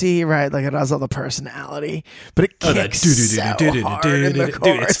moxie, right? Like it has all the personality, but it kicks so hard in the chorus.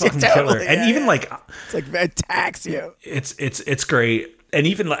 Dude, it's fucking killer. And even like, it's like it attacks you. It's great. And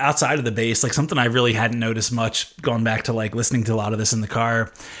even outside of the bass, like something I really hadn't noticed much going back to like listening to a lot of this in the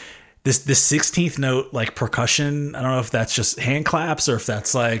car. This 16th note, like percussion, I don't know if that's just hand claps or if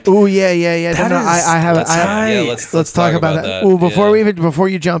that's like. Oh yeah. I have it. Let's talk about that. Well, before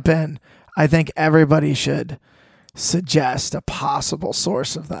you jump in, I think everybody should suggest a possible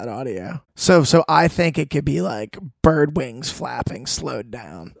source of that audio. So I think it could be like bird wings flapping slowed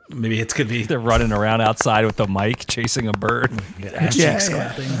down. Maybe it could be they're running around outside with the mic chasing a bird.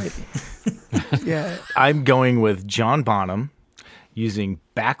 Yeah. I'm going with John Bonham using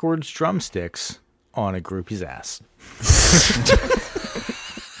backwards drumsticks on a groupie's ass.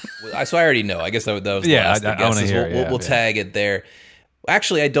 So I already know. I guess that was the last. I want to hear. We'll tag it there.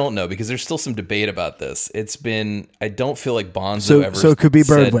 Actually, I don't know because there's still some debate about this. I don't feel like Bonzo ever. So it could be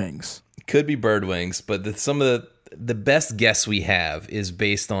bird wings. Could be bird wings, but some of the best guess we have is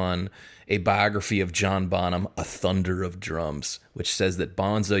based on a biography of John Bonham, A Thunder of Drums, which says that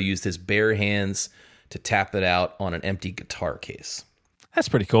Bonzo used his bare hands to tap it out on an empty guitar case. That's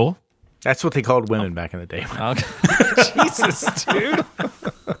pretty cool. That's what they called women back in the day. Jesus, dude.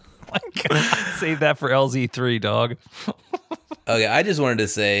 My God. Save that for LZ3, dog. Okay, I just wanted to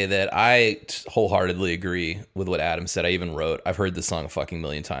say that I wholeheartedly agree with what Adam said. I even wrote, I've heard this song a fucking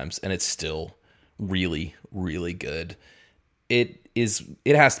million times, and it's still really, really good. It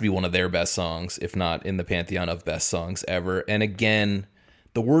has to be one of their best songs, if not in the pantheon of best songs ever. And again,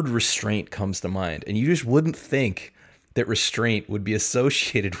 the word restraint comes to mind, and you just wouldn't think that restraint would be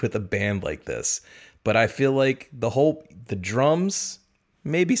associated with a band like this. But I feel like the drums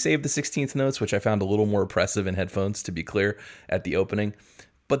maybe save the 16th notes, which I found a little more oppressive in headphones, to be clear, at the opening.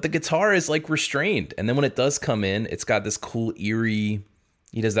 But the guitar is like restrained. And then when it does come in, it's got this cool, eerie,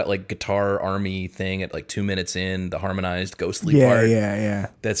 he does that like guitar army thing at like 2 minutes in, the harmonized ghostly part. Yeah.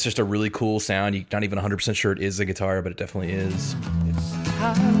 That's just a really cool sound. You're not even 100% sure it is a guitar, but it definitely is.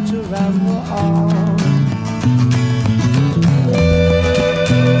 Time to ramble on.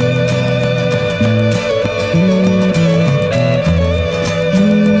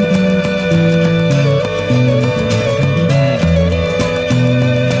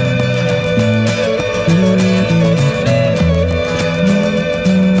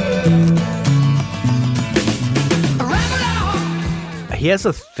 He has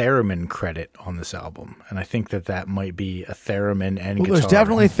a theremin credit on this album, and I think that might be a theremin and guitar. There's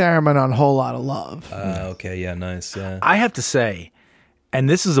definitely theremin on Whole Lotta Love. Okay, yeah, nice. Yeah. I have to say, and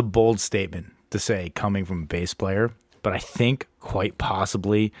this is a bold statement to say coming from a bass player, but I think quite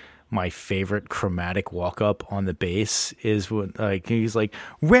possibly my favorite chromatic walk-up on the bass is when he's like,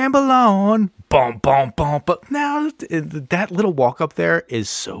 ramble on, bum, bum, bum. But now that little walk-up there is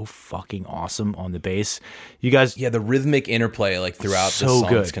so fucking awesome on the bass. You guys... Yeah, the rhythmic interplay like throughout the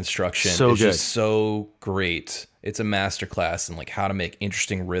song's construction is just so great. It's a masterclass in like how to make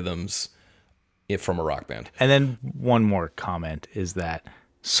interesting rhythms from a rock band. And then one more comment is that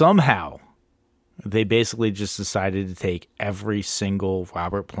somehow... they basically just decided to take every single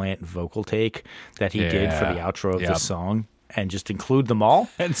Robert Plant vocal take that he did for the outro of this song and just include them all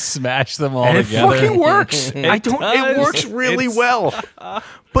and smash them all and together. It fucking works. It works really well.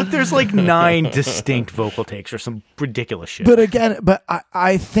 But there's like 9 distinct vocal takes or some ridiculous shit. But again,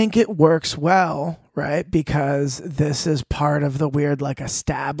 I think it works well, right? Because this is part of the weird like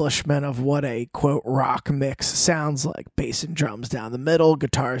establishment of what a quote rock mix sounds like. Bass and drums down the middle,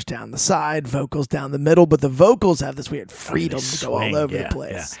 guitars down the side, vocals down the middle, but the vocals have this weird freedom to go all over the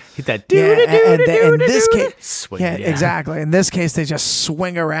place. Hit that in this case, swing, exactly. In this case, they just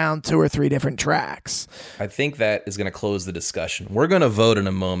swing around 2 or 3 different tracks. I think that is going to close the discussion. We're going to vote in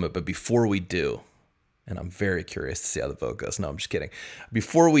a moment, but before we do, and I'm very curious to see how the vote goes. No, I'm just kidding.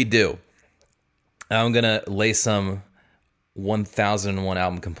 Before we do, I'm going to lay some 1001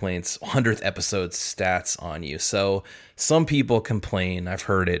 album complaints, 100th episode stats on you. So some people complain. I've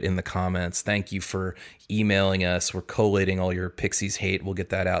heard it in the comments. Thank you for emailing us. We're collating all your Pixies hate. We'll get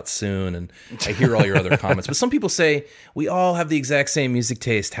that out soon. And I hear all your other comments. But some people say, we all have the exact same music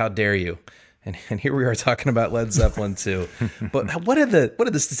taste. How dare you? And here we are talking about Led Zeppelin too. But what did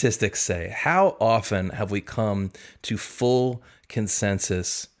the statistics say? How often have we come to full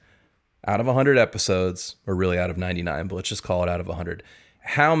consensus out of 100 episodes, or really out of 99, but let's just call it out of 100,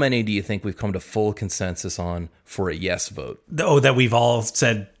 How many do you think we've come to full consensus on for a yes vote? Oh, that we've all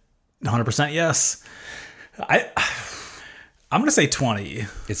said 100% yes. I'm going to say 20.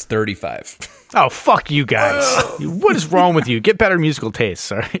 It's 35. Oh, fuck you guys. What is wrong with you? Get better musical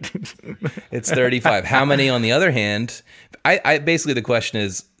tastes, all right? It's 35. How many, on the other hand? I basically, the question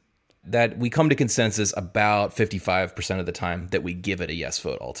is that we come to consensus about 55% of the time that we give it a yes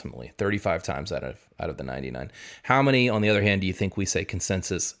vote ultimately. 35 times out of the 99. How many, on the other hand, do you think we say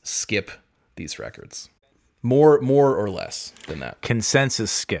consensus skip these records? More or less than that?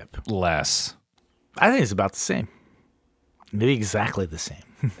 Consensus skip. Less. I think it's about the same. Maybe exactly the same.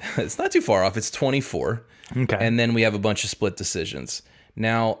 It's not too far off. It's 24. Okay. And then we have a bunch of split decisions.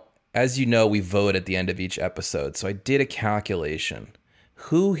 Now, as you know, we vote at the end of each episode. So I did a calculation.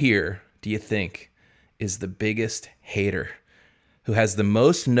 Who here do you think is the biggest hater? Who has the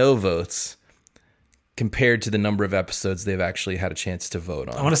most no votes compared to the number of episodes they've actually had a chance to vote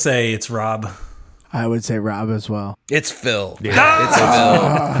on? I want to say it's Rob. I would say Rob as well. It's Phil. Yeah.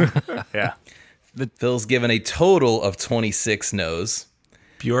 It's Phil. Yeah. Phil's given a total of 26 no's.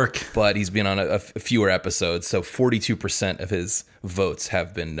 Bjork. But he's been on a fewer episodes, so 42% of his votes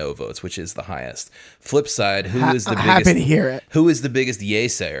have been no votes, which is the highest. Flip side, who is the biggest? Happy to hear it. Who is the biggest yay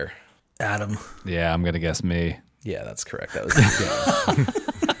sayer? Adam. Yeah, I'm going to guess me. Yeah, that's correct. That was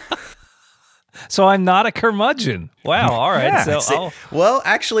So I'm not a curmudgeon. Wow. All right. well,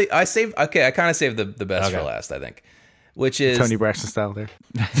 actually, I kind of saved the best for last, I think, which is Tony Braxton style there.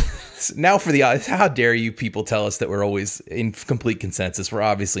 Now for the how dare you people tell us that we're always in complete consensus? We're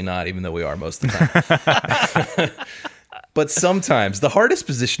obviously not, even though we are most of the time. But sometimes the hardest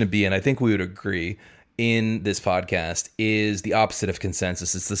position to be in, I think we would agree, in this podcast is the opposite of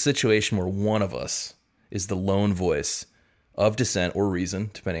consensus. It's the situation where one of us is the lone voice of dissent or reason,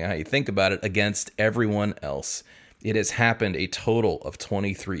 depending on how you think about it, against everyone else. It has happened a total of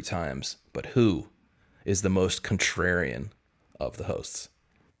 23 times. But who is the most contrarian of the hosts?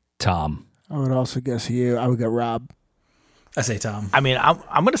 Tom. I would also guess you. I would go Rob. I say Tom. I mean, I'm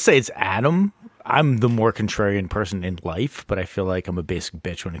going to say it's Adam. I'm the more contrarian person in life, but I feel like I'm a basic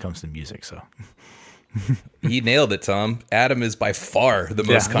bitch when it comes to music, so. He nailed it, Tom. Adam is by far the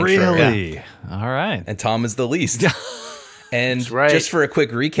most contrarian. Really? All right. And Tom is the least. And right. just for a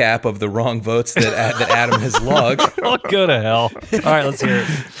quick recap of the wrong votes that Adam has logged. Oh, go to hell. All right, let's hear it.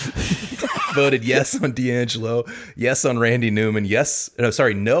 Voted yes on D'Angelo, yes on Randy Newman,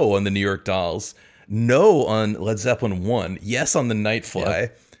 no on the New York Dolls, no on Led Zeppelin 1, yes on the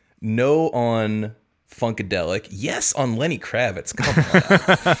Nightfly, no on Funkadelic, yes on Lenny Kravitz.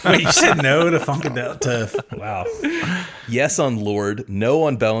 Come on. Wait, you said no to Funkadelic? Wow. Yes on Lord, no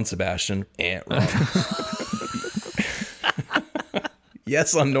on Bell and Sebastian, wrong.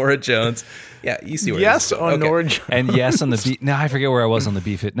 Yes on Norah Jones. Yeah, you see where yes on Norah Jones. And yes on the B. No, I forget where I was on the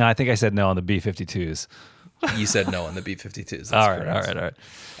B. No, I think I said no on the B-52s. You said no on the B-52s. That's All right. correct.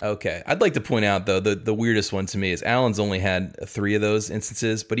 Okay. I'd like to point out, though, the weirdest one to me is Alan's only had 3 of those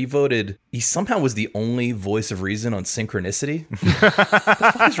instances, but he somehow was the only voice of reason on Synchronicity. What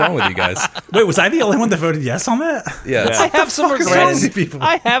the fuck is wrong with you guys? Wait, was I the only one that voted yes on that? Yeah. I have some regrets. People?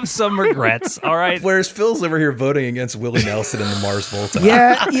 I have some regrets. All right. Whereas Phil's over here voting against Willie Nelson and the Mars Volta.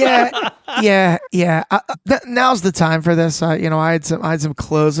 Yeah. Now's the time for this. I had some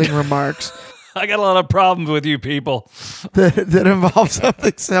closing remarks. I got a lot of problems with you people. that involve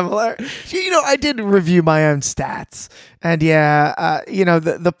something similar. I did review my own stats, and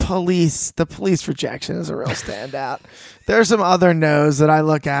the police rejection is a real standout. There are some other no's that I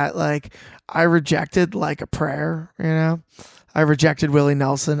look at, like I rejected Like a Prayer. I rejected Willie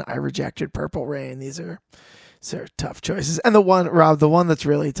Nelson. I rejected Purple Rain. These are tough choices, and the one that's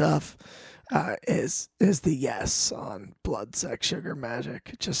really tough is the yes on Blood, Sex, Sugar,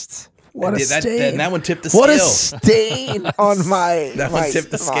 Magic. Just. What a stain. That one tipped the scale. What a stain on my... That one tipped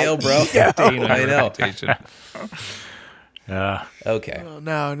the scale, bro. I know. Yeah. Okay. Oh,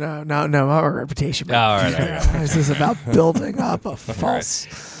 no. My reputation. All right. This is about building up a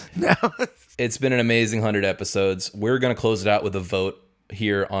false... No. It's been an amazing 100 episodes. We're going to close it out with a vote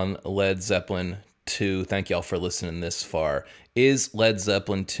here on Led Zeppelin 2. Thank y'all for listening this far. Is Led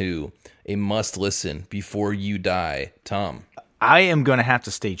Zeppelin 2 a must-listen before you die? Tom? I am going to have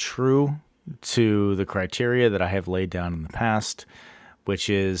to stay true to the criteria that I have laid down in the past,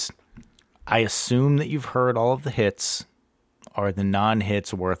 which is I assume that you've heard all of the hits. Are the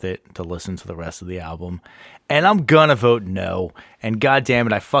non-hits worth it to listen to the rest of the album? And I'm going to vote no. And God damn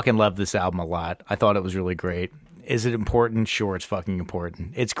it, I fucking love this album a lot. I thought it was really great. Is it important? Sure, it's fucking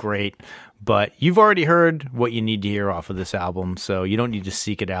important. It's great. But you've already heard what you need to hear off of this album, so you don't need to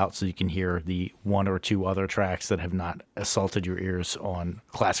seek it out so you can hear the one or two other tracks that have not assaulted your ears on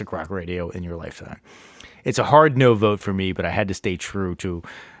classic rock radio in your lifetime. It's a hard no vote for me, but I had to stay true to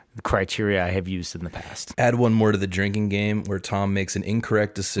the criteria I have used in the past. Add one more to the drinking game where Tom makes an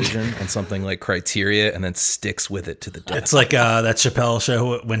incorrect decision on something like criteria and then sticks with it to the death. It's like that Chappelle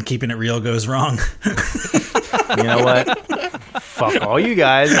show when keeping it real goes wrong. You know what? Fuck all you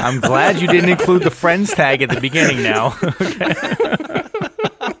guys. I'm glad you didn't include the Friends tag at the beginning now.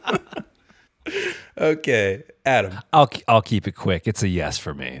 Okay, Adam. I'll keep it quick. It's a yes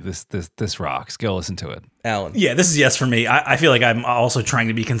for me. This rocks. Go listen to it. Alan. Yeah, this is yes for me. I feel like I'm also trying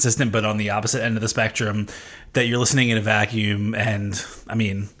to be consistent, but on the opposite end of the spectrum, that you're listening in a vacuum. And I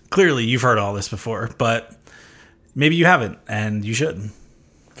mean, clearly you've heard all this before, but maybe you haven't, and you should.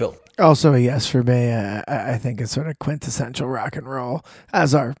 Phil. Also a yes for me. I think it's sort of quintessential rock and roll,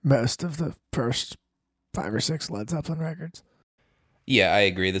 as are most of the first 5 or 6 Led Zeppelin records. Yeah, I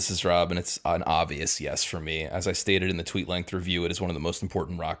agree. This is Rob, and it's an obvious yes for me. As I stated in the tweet length review, it is one of the most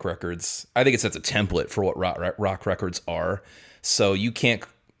important rock records. I think it sets a template for what rock records are. So you can't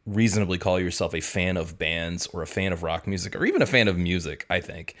reasonably call yourself a fan of bands or a fan of rock music or even a fan of music, I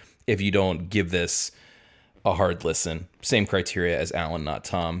think, if you don't give this a hard listen. Same criteria as Alan, not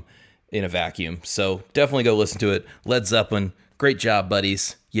Tom, in a vacuum. So definitely go listen to it. Led Zeppelin, great job,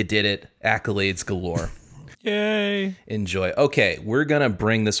 buddies. You did it. Accolades galore. Yay. Enjoy. Okay, we're going to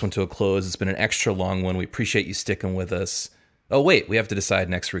bring this one to a close. It's been an extra long one. We appreciate you sticking with us. Oh, wait, we have to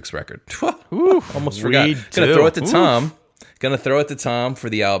decide next week's record. Almost forgot. Going to throw it to Tom. Going to throw it to Tom for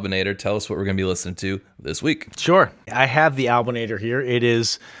the Albinator. Tell us what we're going to be listening to this week. Sure. I have the Albinator here. It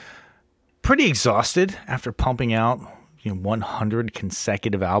is pretty exhausted after pumping out 100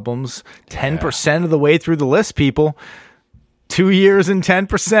 consecutive albums. 10% of the way through the list, people. 2 years and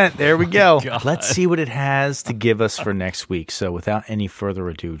 10%. There we go. Let's see what it has to give us for next week. So without any further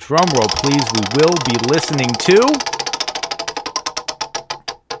ado, drum roll, please. We will be listening to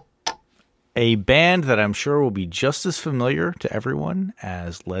a band that I'm sure will be just as familiar to everyone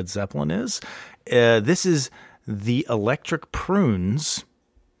as Led Zeppelin is. This is the Electric Prunes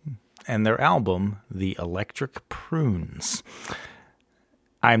and their album, The Electric Prunes.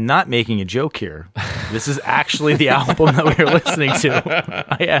 I'm not making a joke here. This is actually the album that we're listening to.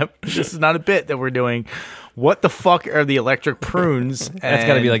 I am. This is not a bit that we're doing. What the fuck are the Electric Prunes? That's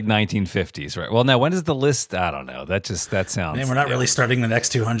got to be like 1950s, right? Well, now when is the list? I don't know. That sounds. Man, we're not really starting the next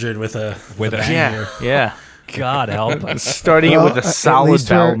 200 with a bang here. Yeah. God help us. Starting it with a solid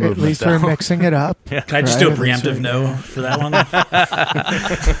bowel movement. At least we're mixing it up. Can I just do a preemptive no for that one?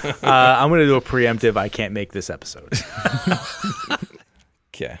 I'm going to do a preemptive. I can't make this episode.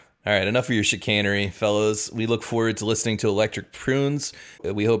 Okay. All right, enough of your chicanery, fellows. We look forward to listening to Electric Prunes.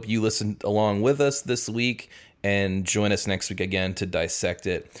 We hope you listen along with us this week and join us next week again to dissect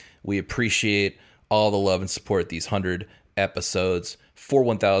it. We appreciate all the love and support these 100 episodes for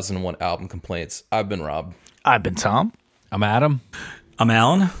 1001 Album Complaints. I've been Rob. I've been Tom. I'm Adam. I'm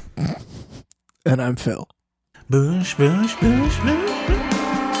Alan. And I'm Phil. Bush, bush, bush, bush, bush.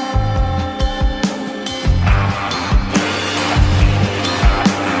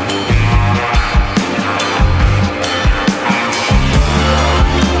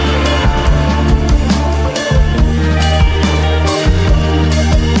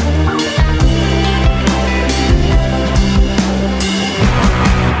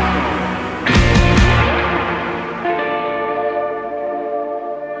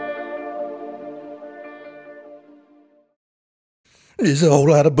 There's a whole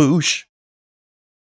lot of boosh.